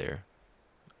got there.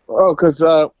 Oh, because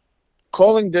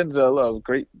calling Denzel a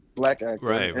great black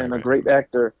actor and a great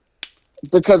actor,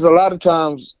 because a lot of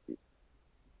times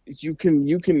you can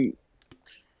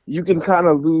kind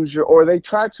of lose your, or they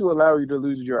try to allow you to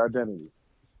lose your identity.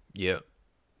 Yeah.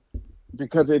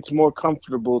 Because it's more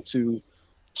comfortable to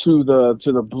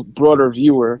the broader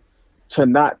viewer to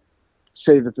not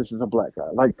say that this is a black guy.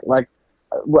 Like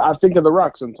I think of The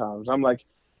Rock sometimes. I'm like,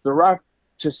 The Rock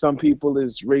to some people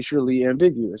is racially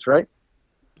ambiguous, right?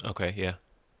 Okay, yeah.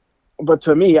 But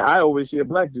to me, I always see a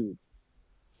black dude.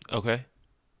 Okay.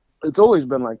 It's always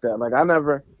been like that. Like I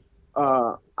never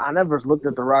looked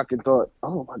at The Rock and thought,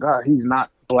 oh my God, he's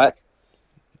not black.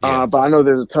 Yeah. But I know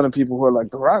there's a ton of people who are like,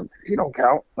 The Rock, he don't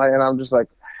count. Like, and I'm just like,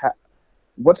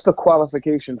 what's the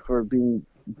qualification for being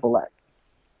black?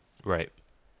 Right.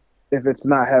 If it's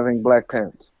not having black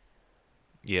parents.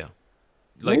 Yeah.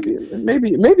 Like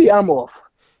maybe I'm off.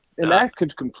 And that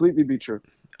could completely be true.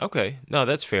 Okay. No,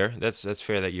 that's fair. That's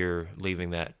fair that you're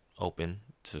leaving that open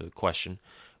to question.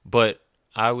 But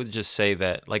I would just say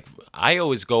that, like, I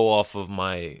always go off of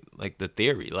my, like, the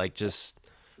theory, like, just,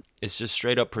 it's just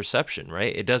straight up perception,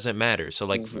 right? It doesn't matter. So,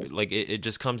 like, it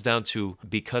just comes down to,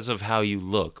 because of how you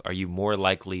look, are you more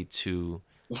likely to,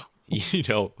 you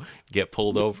know, get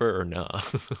pulled over or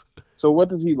not? So what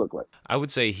does he look like? I would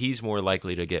say he's more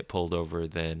likely to get pulled over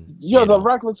than, The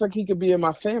Rock looks like he could be in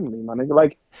my family, my nigga.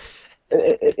 Like,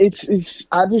 it's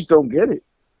I just don't get it.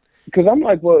 Because I'm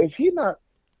like, well, if he not,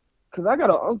 because I got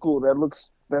an uncle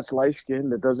that's light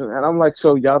skinned, that doesn't, and I'm like,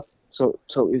 so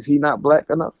is he not black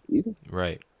enough either?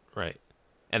 Right.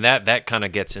 And that kind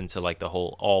of gets into like the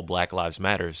whole all Black Lives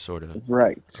Matter sort of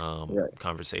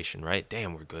conversation, right?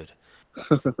 Damn, we're good.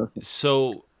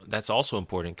 So that's also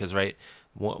important because, right,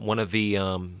 one of the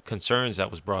concerns that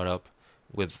was brought up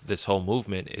with this whole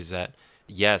movement is that,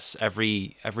 yes,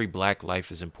 every black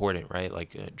life is important, right?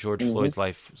 Like George Floyd's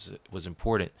life was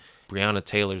important. Breonna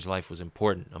Taylor's life was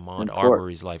important. Ahmaud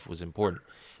Arbery's life was important.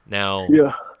 Now,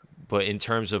 but in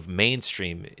terms of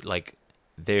mainstream, like,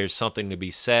 there's something to be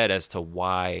said as to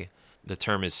why the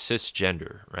term is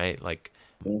cisgender, right? Like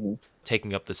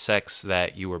taking up the sex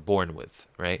that you were born with,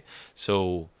 right?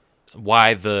 So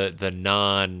why the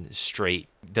non-straight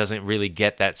doesn't really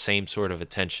get that same sort of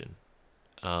attention.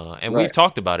 And we've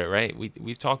talked about it, right?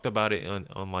 We've talked about it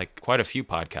on like quite a few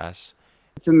podcasts.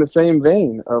 It's in the same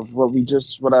vein of what we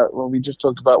just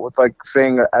talked about with like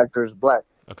saying an actor is black.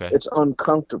 Okay. It's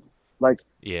uncomfortable. Like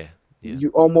yeah. You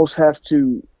almost have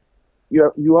to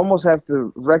you almost have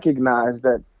to recognize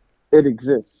that it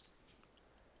exists.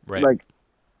 Right.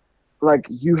 Like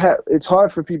it's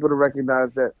hard for people to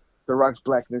recognize that The Rock's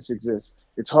blackness exists.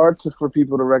 It's hard for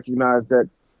people to recognize that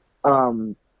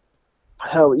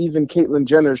hell, even Caitlyn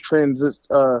Jenner's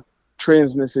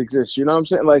transness exists. You know what I'm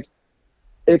saying? Like,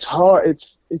 it's hard.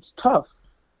 It's tough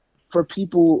for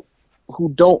people who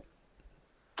don't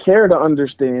care to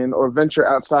understand or venture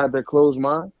outside their closed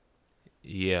mind.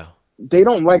 Yeah. They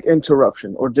don't like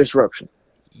interruption or disruption.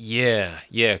 Yeah,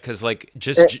 because like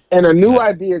and a new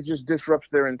idea just disrupts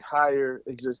their entire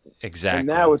existence. Exactly. And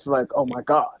now it's like, oh my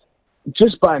God,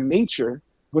 just by nature,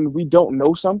 when we don't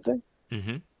know something,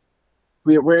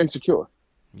 we're insecure.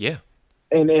 Yeah.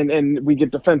 And we get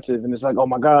defensive, and it's like, oh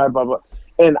my God, blah blah.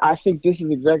 And I think this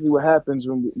is exactly what happens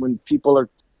when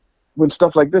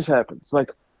stuff like this happens.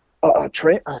 Like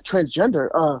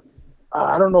transgender.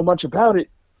 I don't know much about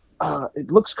it.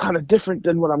 It looks kind of different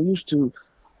than what I'm used to.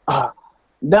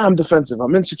 Now I'm defensive.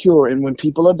 I'm insecure. And when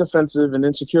people are defensive and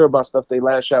insecure about stuff, they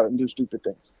lash out and do stupid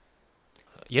things.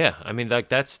 Yeah, I mean, like,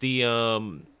 that's the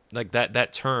like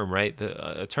that term, right?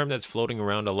 A term that's floating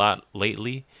around a lot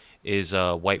lately is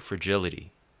white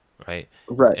fragility, right?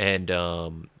 Right. And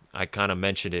I kind of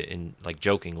mentioned it in like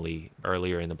jokingly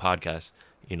earlier in the podcast.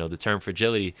 You know, the term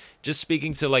fragility, just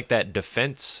speaking to like that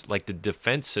defense, like the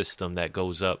defense system that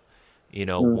goes up. You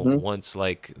know, once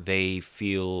like they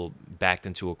feel backed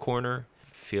into a corner,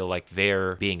 feel like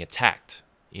they're being attacked,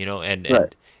 you know, and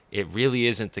it really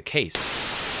isn't the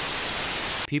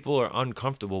case. People are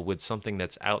uncomfortable with something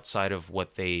that's outside of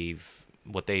what they've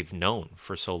known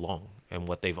for so long and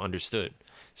what they've understood.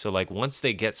 So like once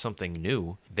they get something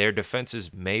new, their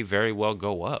defenses may very well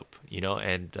go up,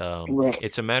 and Right.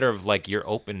 it's a matter of like your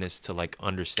openness to like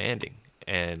understanding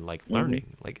and like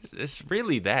learning. Like it's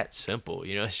really that simple,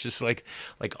 It's just like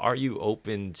are you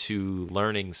open to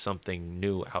learning something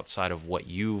new outside of what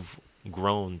you've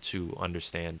grown to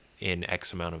understand in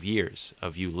X amount of years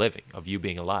of you living, of you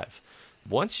being alive?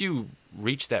 Once you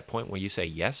reach that point where you say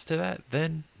yes to that,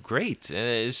 then great.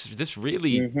 This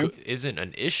really isn't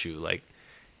an issue. Like,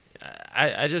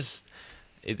 I just,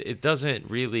 it doesn't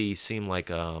really seem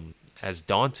like as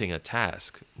daunting a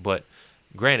task. But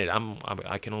granted,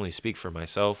 I can only speak for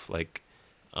myself. Like,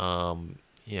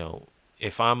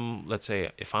 if let's say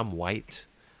if I'm white,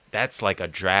 that's like a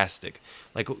drastic,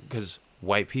 like, because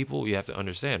white people, you have to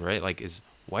understand, right? Like,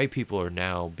 white people are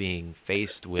now being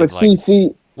faced with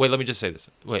wait, let me just say this.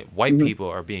 White people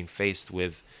are being faced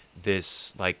with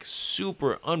this like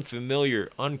super unfamiliar,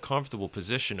 uncomfortable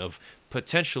position of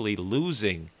potentially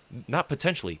losing, not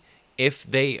potentially, if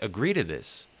they agree to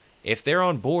this, if they're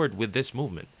on board with this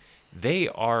movement, they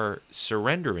are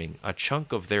surrendering a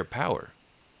chunk of their power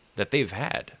that they've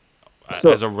had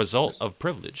as a result of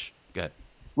privilege. Go ahead.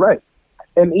 Right.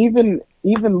 And even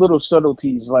little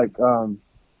subtleties like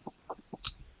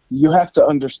you have to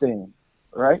understand,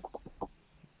 right?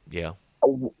 Yeah.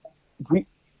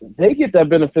 They get that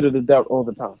benefit of the doubt all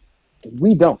the time.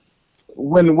 We don't.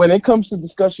 When it comes to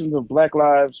discussions of Black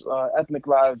lives, ethnic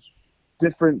lives,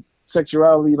 different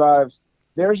sexuality lives,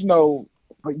 there's no,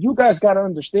 but you guys got to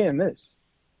understand this,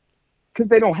 because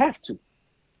they don't have to.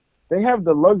 They have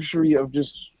the luxury of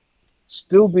just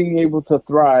still being able to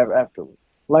thrive afterward.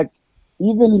 Like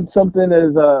even something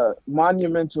as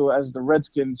monumental as the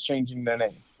Redskins changing their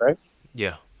name, right?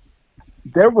 Yeah.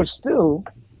 There were still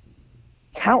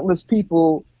countless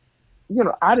people,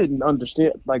 I didn't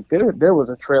understand. Like there was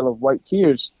a trail of white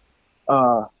tears,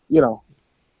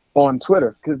 on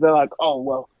Twitter, because they're like, oh,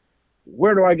 well,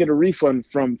 where do I get a refund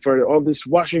for all this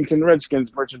Washington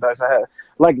Redskins merchandise I had?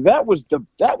 Like that was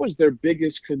their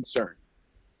biggest concern.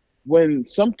 When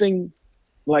something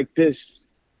like this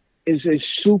is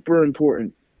super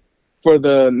important for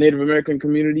the Native American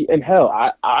community, and hell,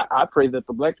 I pray that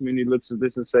the Black community looks at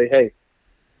this and say, hey,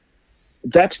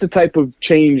 that's the type of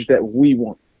change that we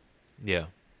want. Yeah.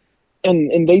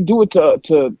 And they do it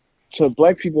to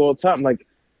Black people all the time. Like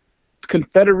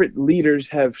Confederate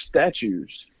leaders have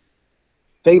statues.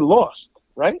 They lost,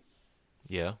 right?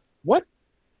 Yeah. What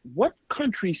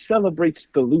country celebrates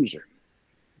the loser?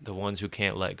 The ones who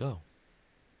can't let go.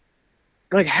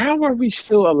 Like, how are we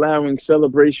still allowing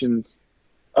celebrations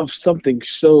of something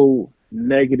so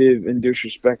negative and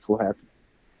disrespectful happen?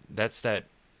 That's that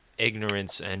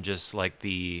ignorance and just like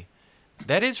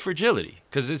that is fragility,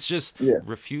 because it's just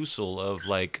refusal of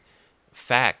like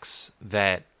facts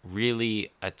that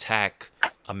really attack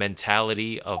a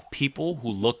mentality of people who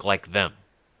look like them.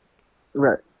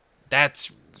 Right.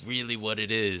 That's really what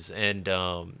it is. And,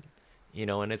 and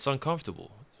it's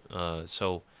uncomfortable.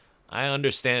 So I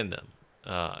understand them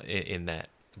in that.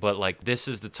 But like, this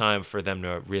is the time for them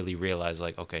to really realize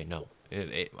like, okay, no,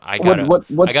 I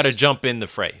gotta jump in the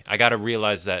fray. I gotta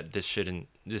realize that this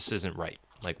isn't right.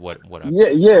 Like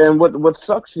and what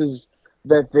sucks is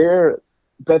that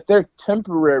they're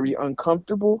temporary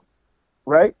uncomfortable,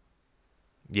 right?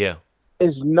 Yeah.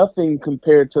 Is nothing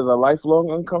compared to the lifelong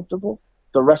uncomfortable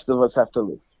the rest of us have to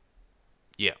live.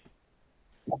 Yeah.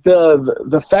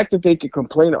 The fact that they could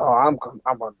complain,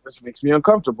 this makes me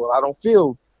uncomfortable. I don't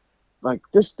feel like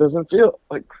this doesn't feel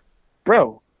like,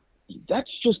 bro,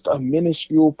 that's just a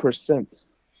minuscule percent.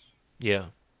 Yeah.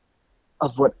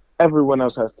 Of what everyone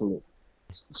else has to live.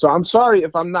 So I'm sorry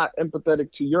if I'm not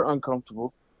empathetic to your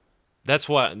uncomfortable. That's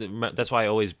why I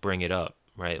always bring it up,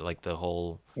 right? Like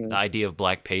the idea of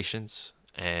Black patience,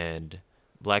 and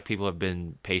Black people have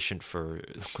been patient for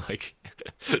like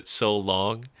so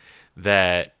long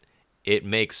that it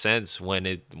makes sense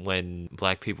when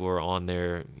Black people are on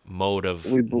their mode of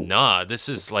this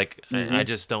is like I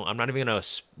just don't. I'm not even gonna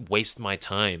waste my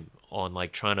time on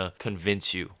like trying to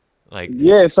convince you. Like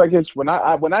it's like it's when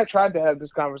I tried to have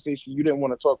this conversation, you didn't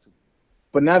want to talk to me,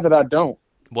 but now that I don't.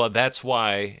 Well, that's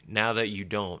why now that you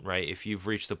don't, right? If you've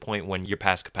reached the point when you're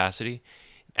past capacity,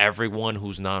 everyone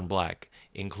who's non-Black,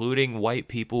 including white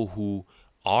people who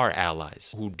are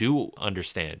allies, who do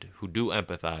understand, who do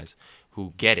empathize,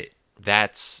 who get it,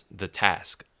 that's the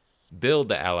task. Build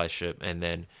the allyship and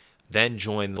then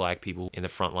join the Black people in the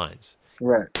front lines.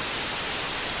 Right.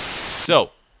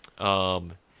 So,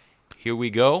 here we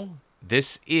go.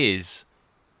 This is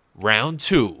round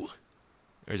 2.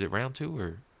 Or is it round 2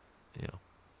 or,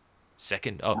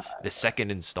 second? Oh, the second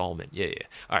installment. Yeah.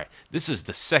 All right. This is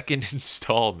the second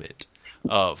installment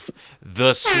of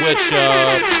the Switch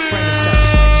Up.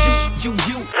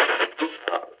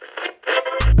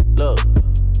 Look,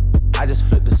 I just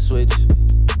flipped the switch.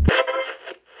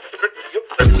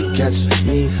 Catch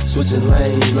me switching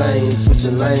lanes,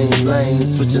 switching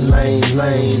lanes, switching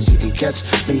lanes. You can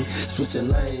catch me switching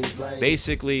lanes.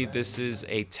 Basically, this is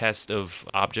a test of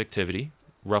objectivity.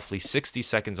 Roughly 60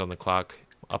 seconds on the clock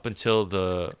up until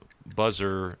the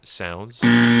buzzer sounds.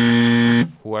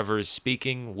 Whoever is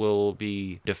speaking will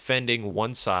be defending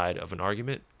one side of an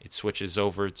argument. It switches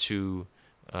over to,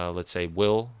 let's say,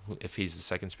 Will, if he's the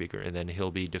second speaker, and then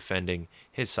he'll be defending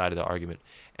his side of the argument.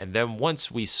 And then once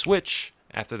we switch,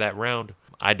 after that round,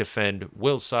 I defend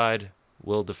Will's side,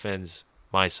 Will defends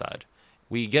my side.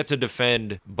 We get to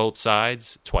defend both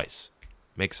sides twice.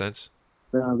 Make sense?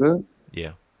 Sound good?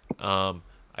 Yeah.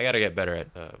 I got to get better at,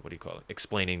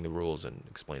 explaining the rules and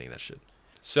explaining that shit.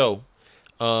 So,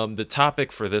 the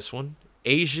topic for this one,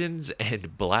 Asians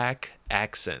and black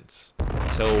accents.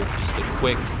 So, just a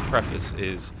quick preface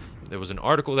is there was an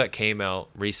article that came out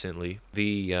recently.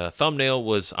 The thumbnail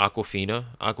was Awkwafina.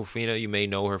 Awkwafina, you may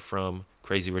know her from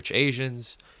Crazy Rich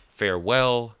Asians,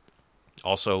 Farewell.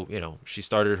 Also, she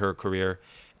started her career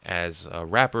as a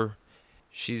rapper.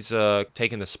 She's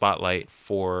taken the spotlight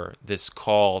for this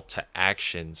call to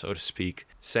action, so to speak,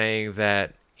 saying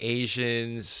that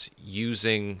Asians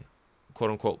using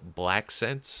quote-unquote black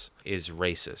sense is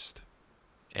racist,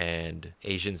 and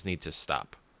Asians need to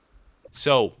stop.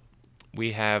 So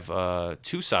we have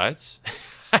two sides.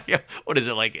 What is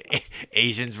it, like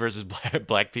Asians versus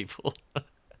black people?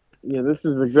 Yeah, this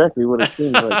is exactly what it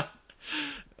seems like.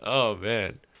 Oh,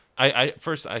 man. I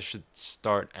first I should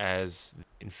start as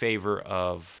in favor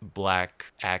of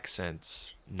black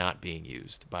accents not being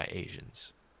used by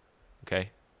Asians. Okay?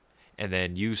 And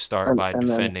then you start by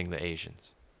defending the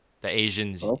Asians. The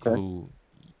Asians who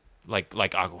like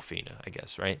Awkwafina, I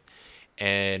guess, right?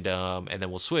 And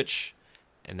then we'll switch,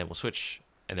 and then we'll switch,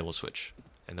 and then we'll switch,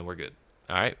 and then we're good.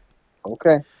 All right?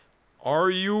 Okay.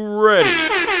 Are you ready?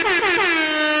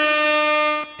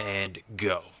 And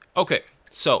go. Okay,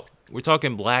 so we're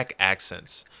talking black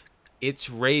accents. It's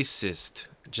racist.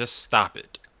 Just stop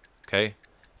it. Okay?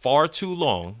 Far too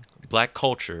long, black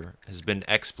culture has been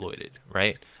exploited,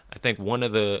 right? I think one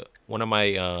of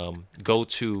my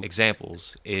go-to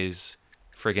examples is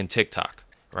friggin' TikTok,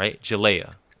 right?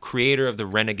 Jalea, creator of the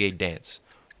Renegade Dance.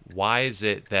 Why is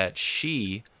it that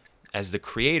she, as the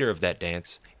creator of that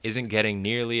dance, isn't getting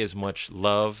nearly as much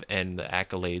love and the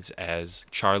accolades as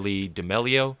Charli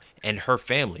D'Amelio and her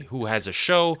family, who has a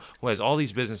show, who has all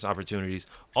these business opportunities,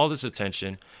 all this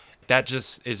attention? That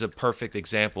just is a perfect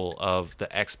example of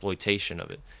the exploitation of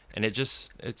it. And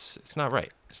it's not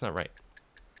right. It's not right.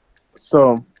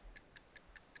 So,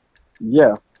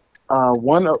 yeah,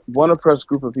 one oppressed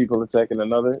group of people attacking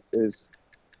another is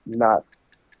not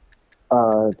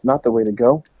it's not the way to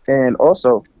go. And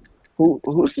also,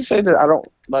 who's to say that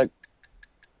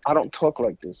I don't talk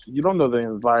like this? You don't know the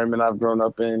environment I've grown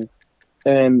up in,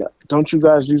 and don't you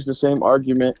guys use the same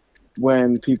argument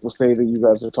when people say that you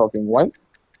guys are talking white?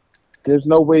 There's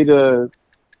no way to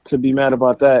be mad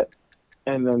about that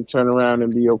and then turn around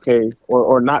and be okay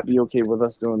or not be okay with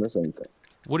us doing the same thing.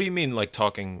 What do you mean, like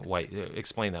talking white?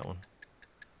 Explain that one.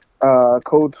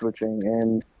 Code switching,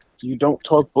 and you don't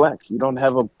talk black. You don't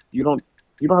have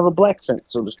a black sense,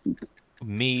 so to speak.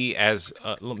 Me as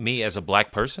a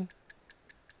black person?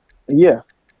 Yeah,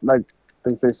 like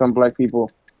they say some black people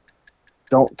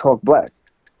don't talk black.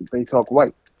 They talk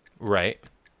white. Right.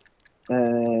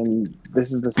 And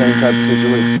this is the same type of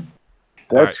situation.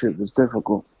 That shit was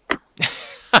difficult.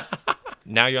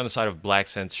 Now you're on the side of black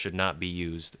sense should not be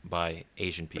used by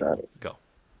Asian people. Go.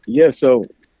 Yeah, so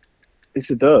it's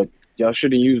a dub. Y'all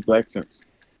shouldn't use black sense.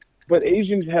 But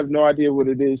Asians have no idea what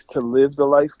it is to live the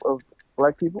life of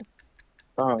black people.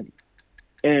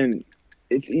 And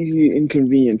it's easy and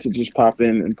inconvenient to just pop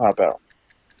in and pop out.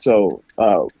 So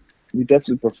we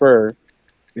definitely prefer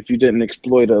if you didn't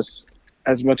exploit us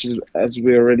as much as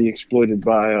we're already exploited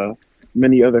by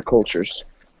many other cultures.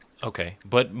 Okay,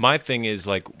 but my thing is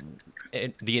like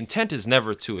the intent is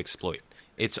never to exploit.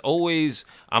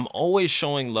 I'm always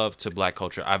showing love to black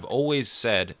culture. I've always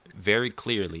said very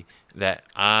clearly that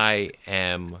I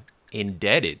am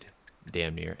indebted,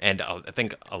 damn near, and I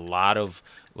think a lot of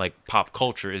like pop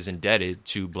culture is indebted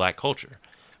to black culture,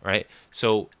 right?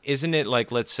 So isn't it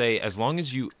like, let's say, as long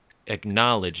as you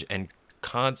acknowledge and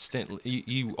constantly,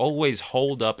 you always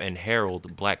hold up and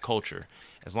herald black culture,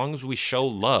 as long as we show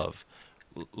love,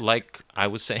 like I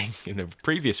was saying in the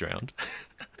previous round,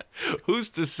 who's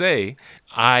to say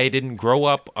I didn't grow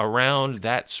up around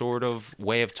that sort of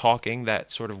way of talking,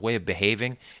 that sort of way of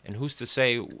behaving, and who's to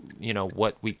say, you know,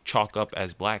 what we chalk up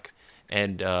as black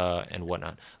and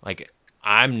whatnot. Like,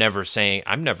 I'm never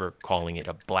calling it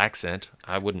a black scent.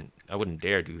 I wouldn't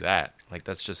dare do that. Like,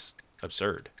 that's just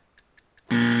absurd.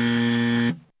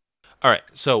 All right,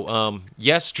 so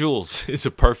yes, Jules is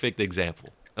a perfect example.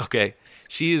 Okay,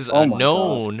 she is a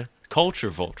known culture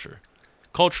vulture,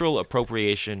 cultural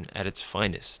appropriation at its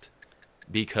finest,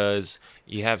 because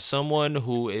you have someone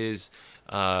who is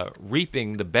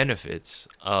reaping the benefits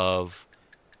of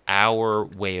our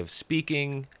way of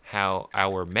speaking, how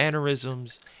our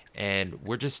mannerisms, and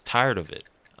we're just tired of it.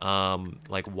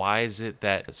 Like, why is it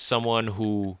that someone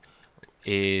who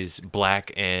is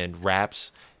black and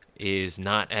raps is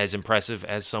not as impressive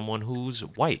as someone who's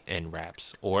white and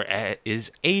raps, or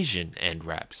is Asian and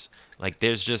raps? Like,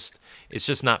 it's just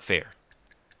not fair.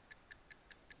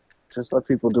 Just let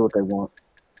people do what they want.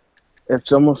 If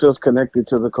someone feels connected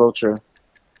to the culture,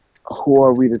 who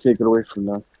are we to take it away from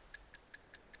them?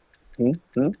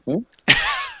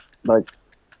 Like,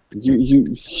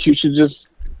 you should just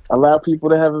allow people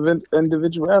to have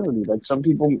individuality. Like, some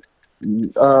people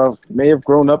may have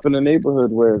grown up in a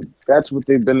neighborhood where that's what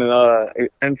they've been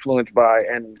influenced by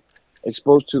and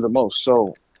exposed to the most.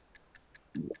 So,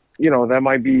 you know, that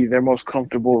might be their most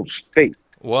comfortable state.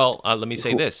 Well, let me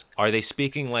say this. Are they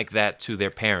speaking like that to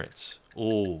their parents?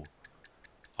 Ooh.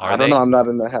 I don't know. I'm not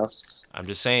in the house. I'm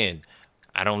just saying.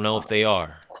 I don't know if they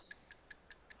are.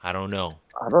 I don't know.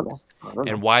 I don't know.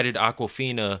 And why did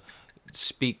Awkwafina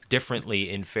speak differently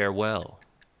in Farewell?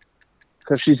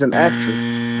 Because she's an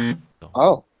actress.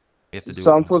 Oh.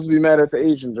 So I'm supposed to be mad at the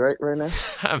Asians, right now?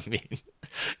 I mean, you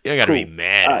don't got to be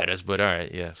mad at us, but all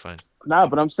right. Yeah, fine. Nah,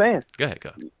 but I'm saying. Go ahead,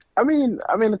 go. I mean,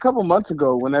 a couple months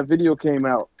ago when that video came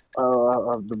out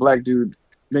of the black dude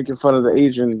making fun of the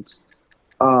Asians,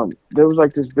 there was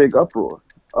like this big uproar.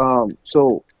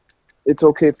 So it's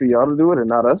okay for y'all to do it and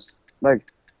not us?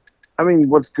 Like, I mean,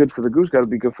 what's good for the goose got to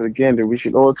be good for the gander. We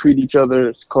should all treat each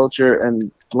other's culture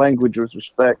and language with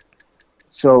respect.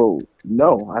 So,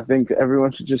 no, I think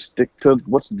everyone should just stick to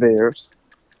what's theirs.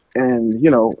 And, you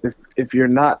know, if you're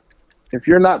not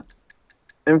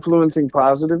influencing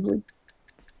positively,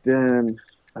 then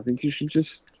I think you should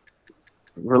just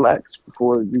relax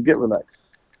before you get relaxed.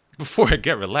 Before I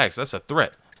get relaxed, that's a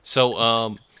threat.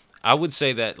 So, I would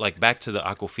say that, like, back to the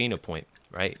Awkwafina point,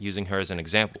 right? Using her as an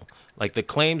example. Like, the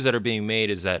claims that are being made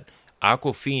is that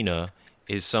Awkwafina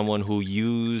is someone who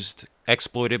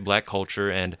exploited black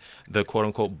culture and the quote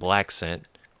unquote black scent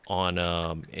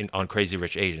on Crazy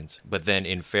Rich Asians. But then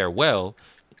in Farewell,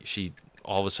 she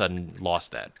all of a sudden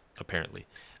lost that, apparently.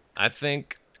 I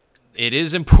think it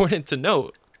is important to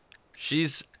note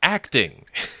she's acting.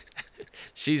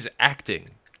 She's acting,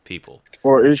 people.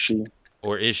 Or is she?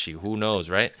 Or is she? Who knows,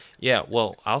 right? Yeah,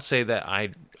 well, I'll say that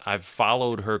I've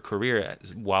followed her career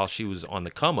while she was on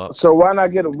the come up. So why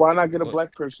not get a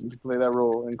black person to play that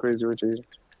role in Crazy Rich Asians?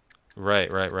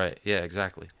 Right. Yeah,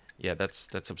 exactly. Yeah,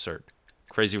 that's absurd.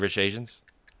 Crazy Rich Asians.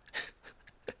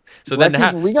 So black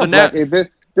then,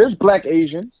 there's black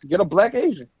Asians. Get a black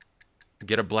Asian.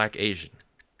 Get a black Asian.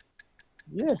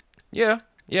 Yeah.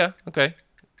 Yeah. Okay.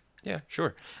 Yeah,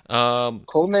 sure.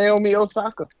 Call Naomi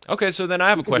Osaka. Okay, so then I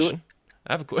have a question.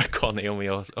 Call Naomi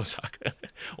Osaka.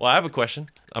 Well, I have a question.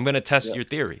 I'm going to test your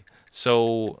theory.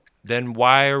 So then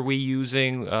why are we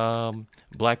using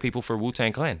black people for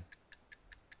Wu-Tang Clan?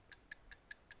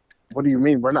 What do you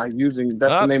mean? We're not using...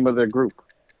 That's the name of their group.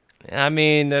 I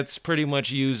mean, that's pretty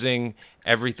much using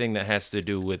everything that has to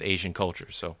do with Asian culture.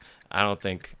 So I don't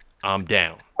think I'm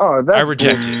down. Oh, that's... I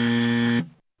reject it.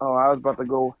 Oh, I was about to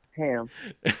go ham.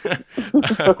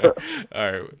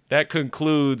 All right. That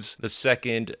concludes the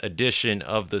second edition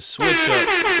of the Switch Up.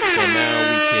 And now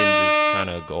we can just kind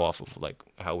of go off of like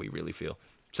how we really feel.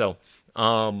 So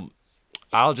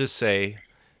I'll just say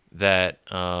that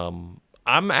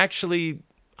I'm actually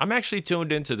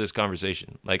tuned into this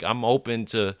conversation. Like, I'm open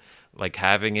to like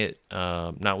having it,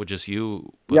 not with just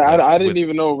you. But yeah, like I didn't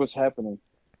even know it was happening.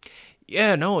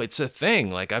 Yeah, no, it's a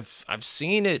thing. Like, I've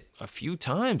seen it a few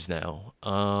times now.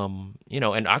 You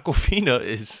know, and Awkwafina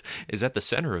is at the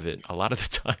center of it a lot of the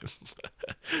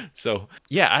time. So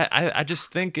yeah, I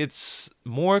just think it's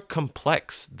more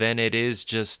complex than it is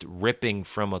just ripping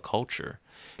from a culture.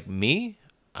 Me,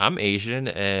 I'm Asian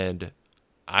and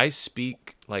I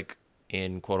speak like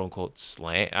in quote unquote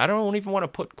slang. I don't even want to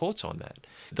put quotes on that.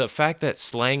 The fact that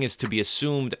slang is to be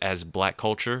assumed as black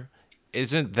culture,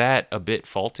 isn't that a bit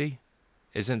faulty?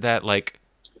 Isn't that like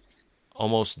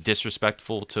almost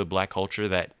disrespectful to black culture,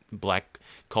 that black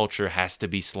culture has to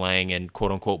be slang and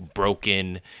quote unquote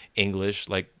broken English.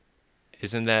 Like,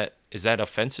 is that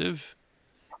offensive?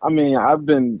 I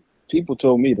mean, people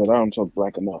told me that I don't talk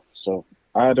black enough, so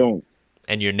I don't.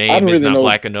 And your name is really not know,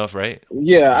 black enough, right?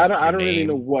 Yeah, I don't really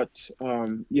know what.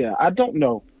 Yeah, I don't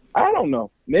know.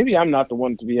 Maybe I'm not the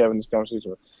one to be having this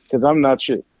conversation because I'm not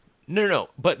shit. No.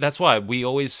 But that's why we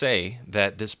always say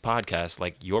that this podcast,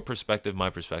 like your perspective, my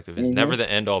perspective, is never the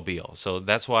end all be all. So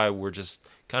that's why we're just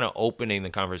kind of opening the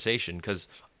conversation, because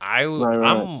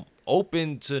I'm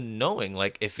open to knowing,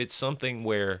 like, if it's something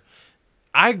where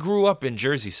I grew up in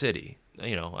Jersey City,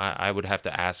 you know, I would have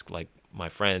to ask like my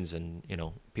friends and, you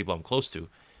know, people I'm close to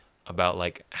about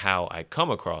like how I come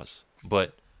across.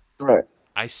 But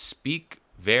I speak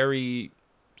very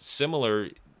similar,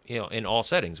 you know, in all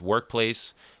settings: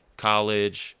 workplace,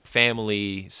 college,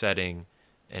 family setting,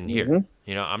 and here.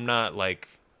 You know, I'm not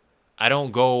like, I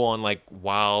don't go on like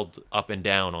wild up and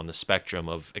down on the spectrum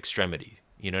of extremity.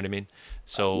 You know what I mean?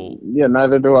 So yeah,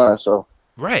 neither do I. So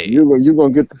right, you're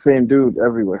gonna get the same dude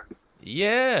everywhere.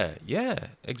 Yeah,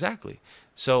 exactly.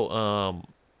 So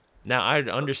now I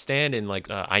understand, and like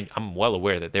I'm well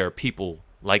aware that there are people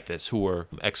like this who are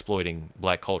exploiting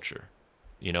black culture,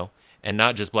 you know, and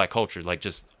not just black culture, like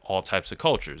just all types of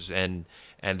cultures, and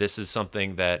this is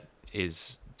something that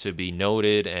is to be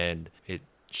noted, and it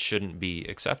shouldn't be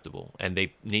acceptable, and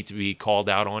they need to be called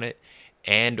out on it,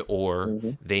 and or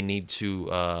they need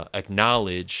to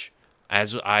acknowledge,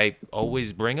 as I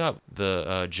always bring up,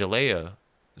 the Jalea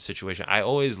situation. I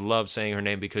always love saying her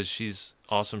name because she's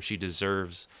awesome. She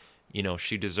deserves, you know,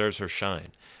 she deserves her shine.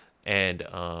 And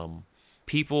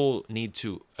people need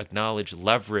to acknowledge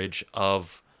leverage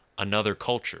of another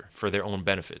culture for their own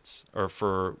benefits or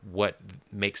for what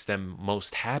makes them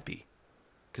most happy.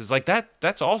 Because like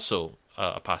that's also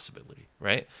a possibility,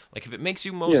 right? Like if it makes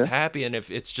you most happy, and if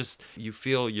it's just you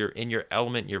feel you're in your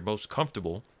element, you're most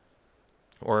comfortable,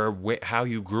 or how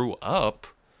you grew up,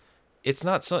 it's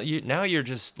not so. Now you're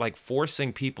just like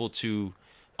forcing people to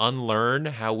unlearn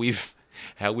how we've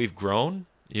grown.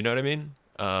 You know what I mean?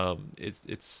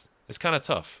 It's kind of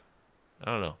tough.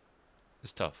 I don't know.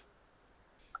 It's tough.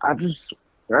 I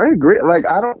agree. Like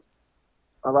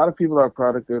a lot of people are a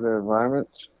product of their environment.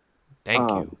 Thank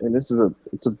you. And it's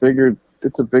a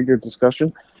bigger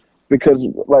discussion, because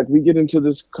like we get into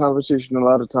this conversation a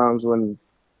lot of times when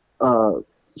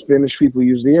Spanish people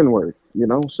use the N-word, you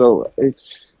know? So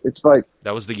it's like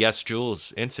that was the Yes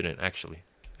Jules incident, actually.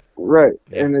 Right.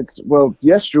 Yeah. And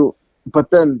yes, Jules,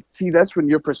 but then see, that's when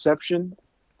your perception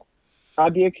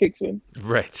idea kicks in.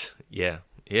 Right. Yeah,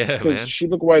 Because man. she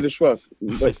looked white as fuck.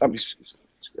 But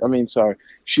I mean, sorry,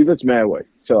 she looks mad white.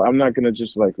 So I'm not gonna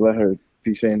just like let her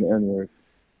be saying the N-word.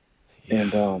 Yeah.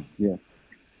 And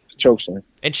choke slam.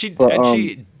 And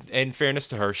she, in fairness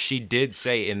to her, she did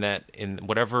say in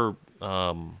whatever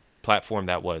platform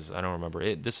that was, I don't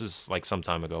remember. This is like some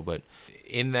time ago, but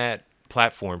in that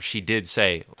platform, she did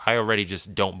say, I already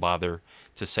just don't bother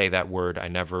to say that word. I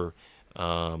never,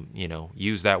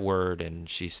 use that word, and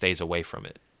she stays away from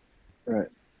it. Right.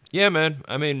 Yeah, man.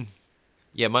 I mean,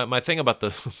 yeah, my thing about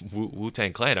the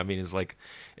Wu-Tang Clan, I mean, is like,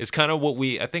 it's kind of what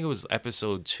I think it was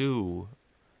episode 2.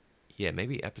 Yeah,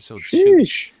 maybe episode 2.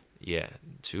 Yeah,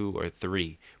 2 or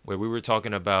 3, where we were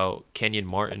talking about Kenyon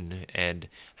Martin and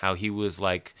how he was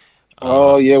like,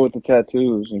 with the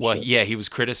tattoos. Well, shit. yeah, he was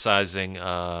criticizing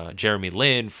Jeremy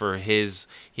Lin for he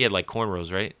had like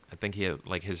cornrows, right? I think he had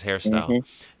like his hairstyle,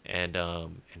 and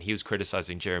he was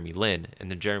criticizing Jeremy Lin,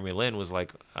 and then Jeremy Lin was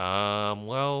like,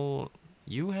 well,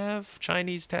 you have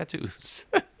Chinese tattoos.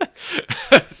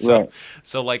 So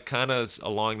like kind of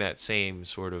along that same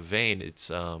sort of vein,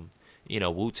 it's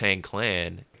Wu-Tang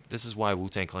Clan. This is why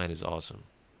Wu-Tang Clan is awesome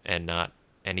and not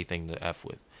anything to F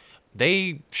with.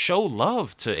 They show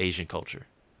love to Asian culture.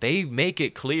 They make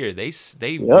it clear. They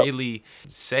really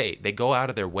say, they go out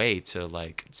of their way to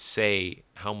like say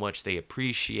how much they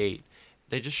appreciate.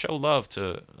 They just show love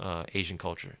to Asian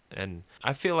culture. And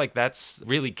I feel like that's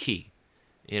really key,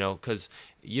 because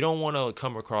you don't want to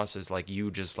come across as like you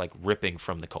just like ripping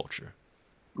from the culture.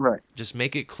 Right. Just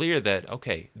make it clear that,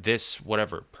 okay, this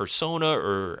whatever persona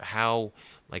or how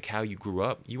you grew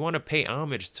up, you want to pay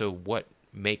homage to what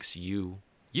makes you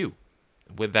you.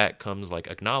 With that comes like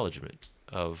acknowledgement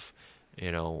of,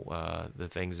 the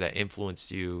things that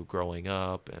influenced you growing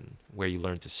up and where you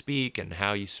learned to speak and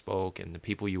how you spoke and the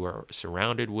people you were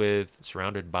surrounded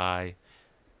by.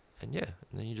 And yeah,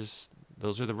 and then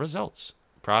those are the results,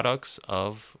 products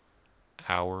of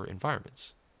our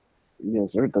environments.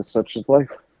 Yes, sir. That's such is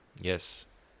life. Yes.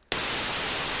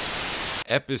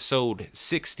 Episode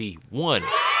 61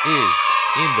 is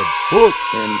in the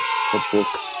books. In the book.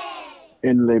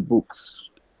 In les books.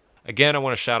 Again, I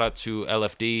want to shout out to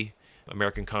LFD,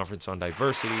 American Conference on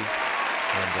Diversity.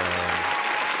 And,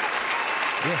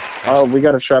 Oh, we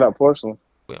got to shout out Porcelain.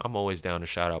 I'm always down to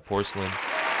shout out Porcelain.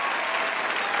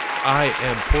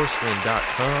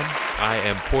 IamPorcelain.com.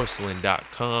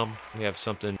 IamPorcelain.com. We have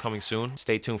something coming soon.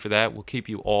 Stay tuned for that. We'll keep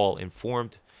you all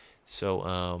informed.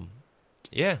 So,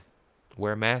 yeah.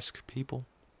 Wear a mask, people.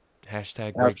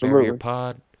 Hashtag Great Barrier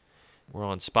Pod. We're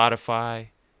on Spotify.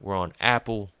 We're on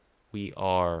Apple. We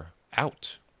are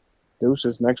out.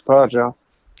 Deuces. Next pod, y'all.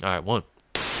 All right, one.